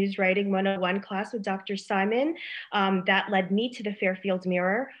News Writing 101 class with Dr. Simon, that led me to the Fairfield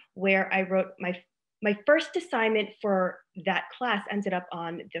Mirror, where I wrote my first assignment for that class ended up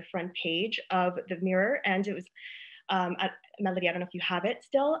on the front page of the Mirror, and it was, Melody, I don't know if you have it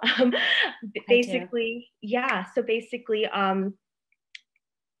still. Basically, yeah, so basically, I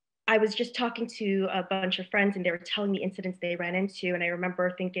was just talking to a bunch of friends, and they were telling me incidents they ran into, and I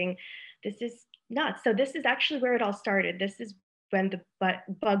remember thinking, this is nuts. So this is actually where it all started. This is when the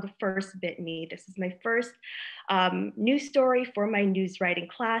bug first bit me. This is my first news story for my news writing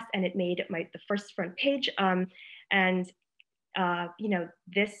class, and it made the first front page. You know,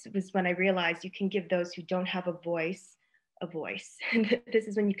 this was when I realized you can give those who don't have a voice a voice. This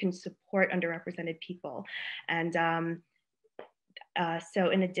is when you can support underrepresented people. And so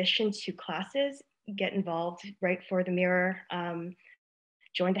in addition to classes, get involved, write for the Mirror,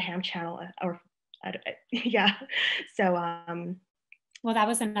 join the Ham channel, yeah. So well, that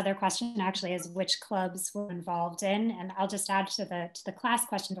was another question actually, is which clubs were involved in. And I'll just add to the class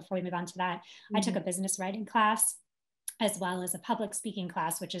question before we move on to that. Mm-hmm. I took a business writing class as well as a public speaking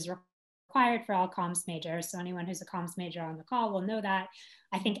class, which is required for all comms majors. So anyone who's a comms major on the call will know that.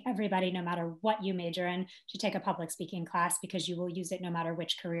 I think everybody, no matter what you major in, should take a public speaking class because you will use it no matter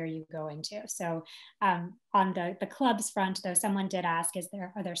which career you go into. So on the clubs front, though, someone did ask,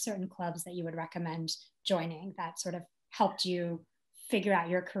 are there certain clubs that you would recommend joining that sort of helped you figure out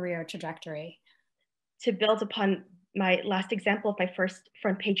your career trajectory? To build upon my last example of my first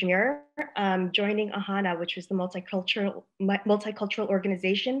front page Mirror, joining AHANA, which was the multicultural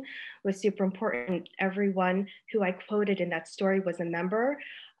organization, was super important. Everyone who I quoted in that story was a member.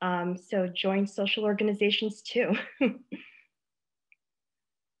 So join social organizations too.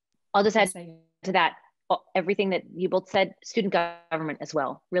 I'll just add to that, everything that you both said, student government as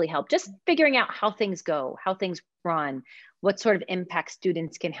well really helped. Just figuring out how things go, how things run, what sort of impact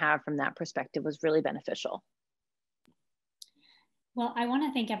students can have from that perspective was really beneficial. Well, I want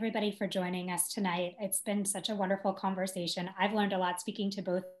to thank everybody for joining us tonight. It's been such a wonderful conversation. I've learned a lot speaking to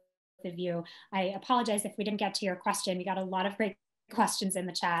both of you. I apologize if we didn't get to your question. We got a lot of great questions in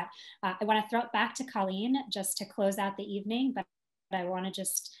the chat. I want to throw it back to Colleen just to close out the evening, but I want to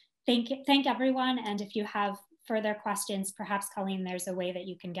just thank everyone. And if you have further questions, perhaps, Colleen, there's a way that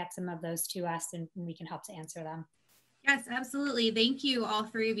you can get some of those to us and we can help to answer them. Yes, absolutely. Thank you, all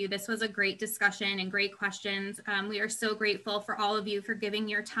three of you. This was a great discussion and great questions. We are so grateful for all of you for giving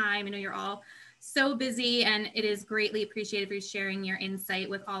your time. I know you're all so busy, and it is greatly appreciated for you sharing your insight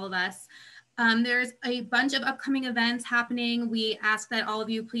with all of us. There's a bunch of upcoming events happening. We ask that all of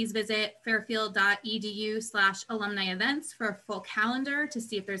you please visit fairfield.edu/alumni events for a full calendar to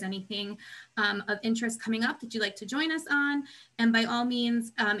see if there's anything of interest coming up that you'd like to join us on. And by all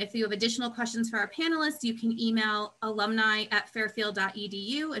means, if you have additional questions for our panelists, you can email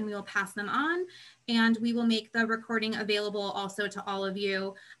alumni@fairfield.edu and we will pass them on. And we will make the recording available also to all of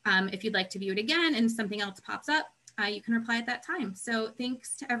you if you'd like to view it again and something else pops up. You can reply at that time. So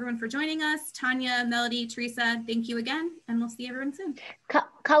thanks to everyone for joining us. Tanya, Melody, Teresa, thank you again, and we'll see everyone soon.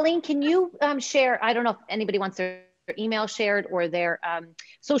 Colleen, can you share, I don't know if anybody wants their email shared or their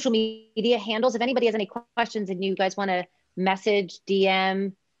social media handles. If anybody has any questions and you guys want to message,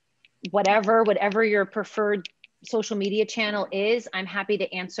 DM, whatever your preferred social media channel is, I'm happy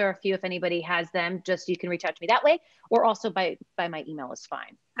to answer a few if anybody has them. Just you can reach out to me that way, or also by my email is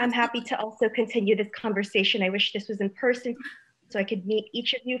fine. I'm happy to also continue this conversation. I wish this was in person so I could meet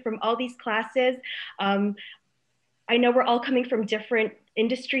each of you from all these classes. I know we're all coming from different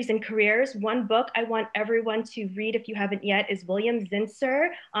industries and careers. One book I want everyone to read if you haven't yet is William Zinsser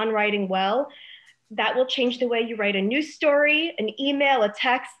on Writing Well. That will change the way you write a news story, an email, a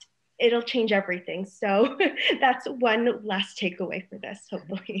text. It'll change everything. So that's one last takeaway for this,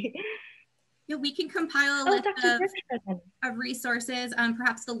 hopefully. Yeah, we can compile a list of resources,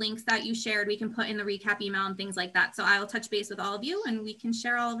 perhaps the links that you shared, we can put in the recap email and things like that. So I will touch base with all of you and we can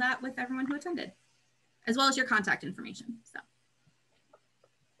share all of that with everyone who attended, as well as your contact information. So.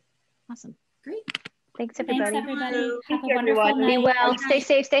 Awesome. Great. Thanks, everybody. Thanks, everybody. Thank Have you, a wonderful everyone. night. Be well, stay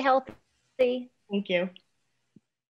safe, stay healthy. Thank you.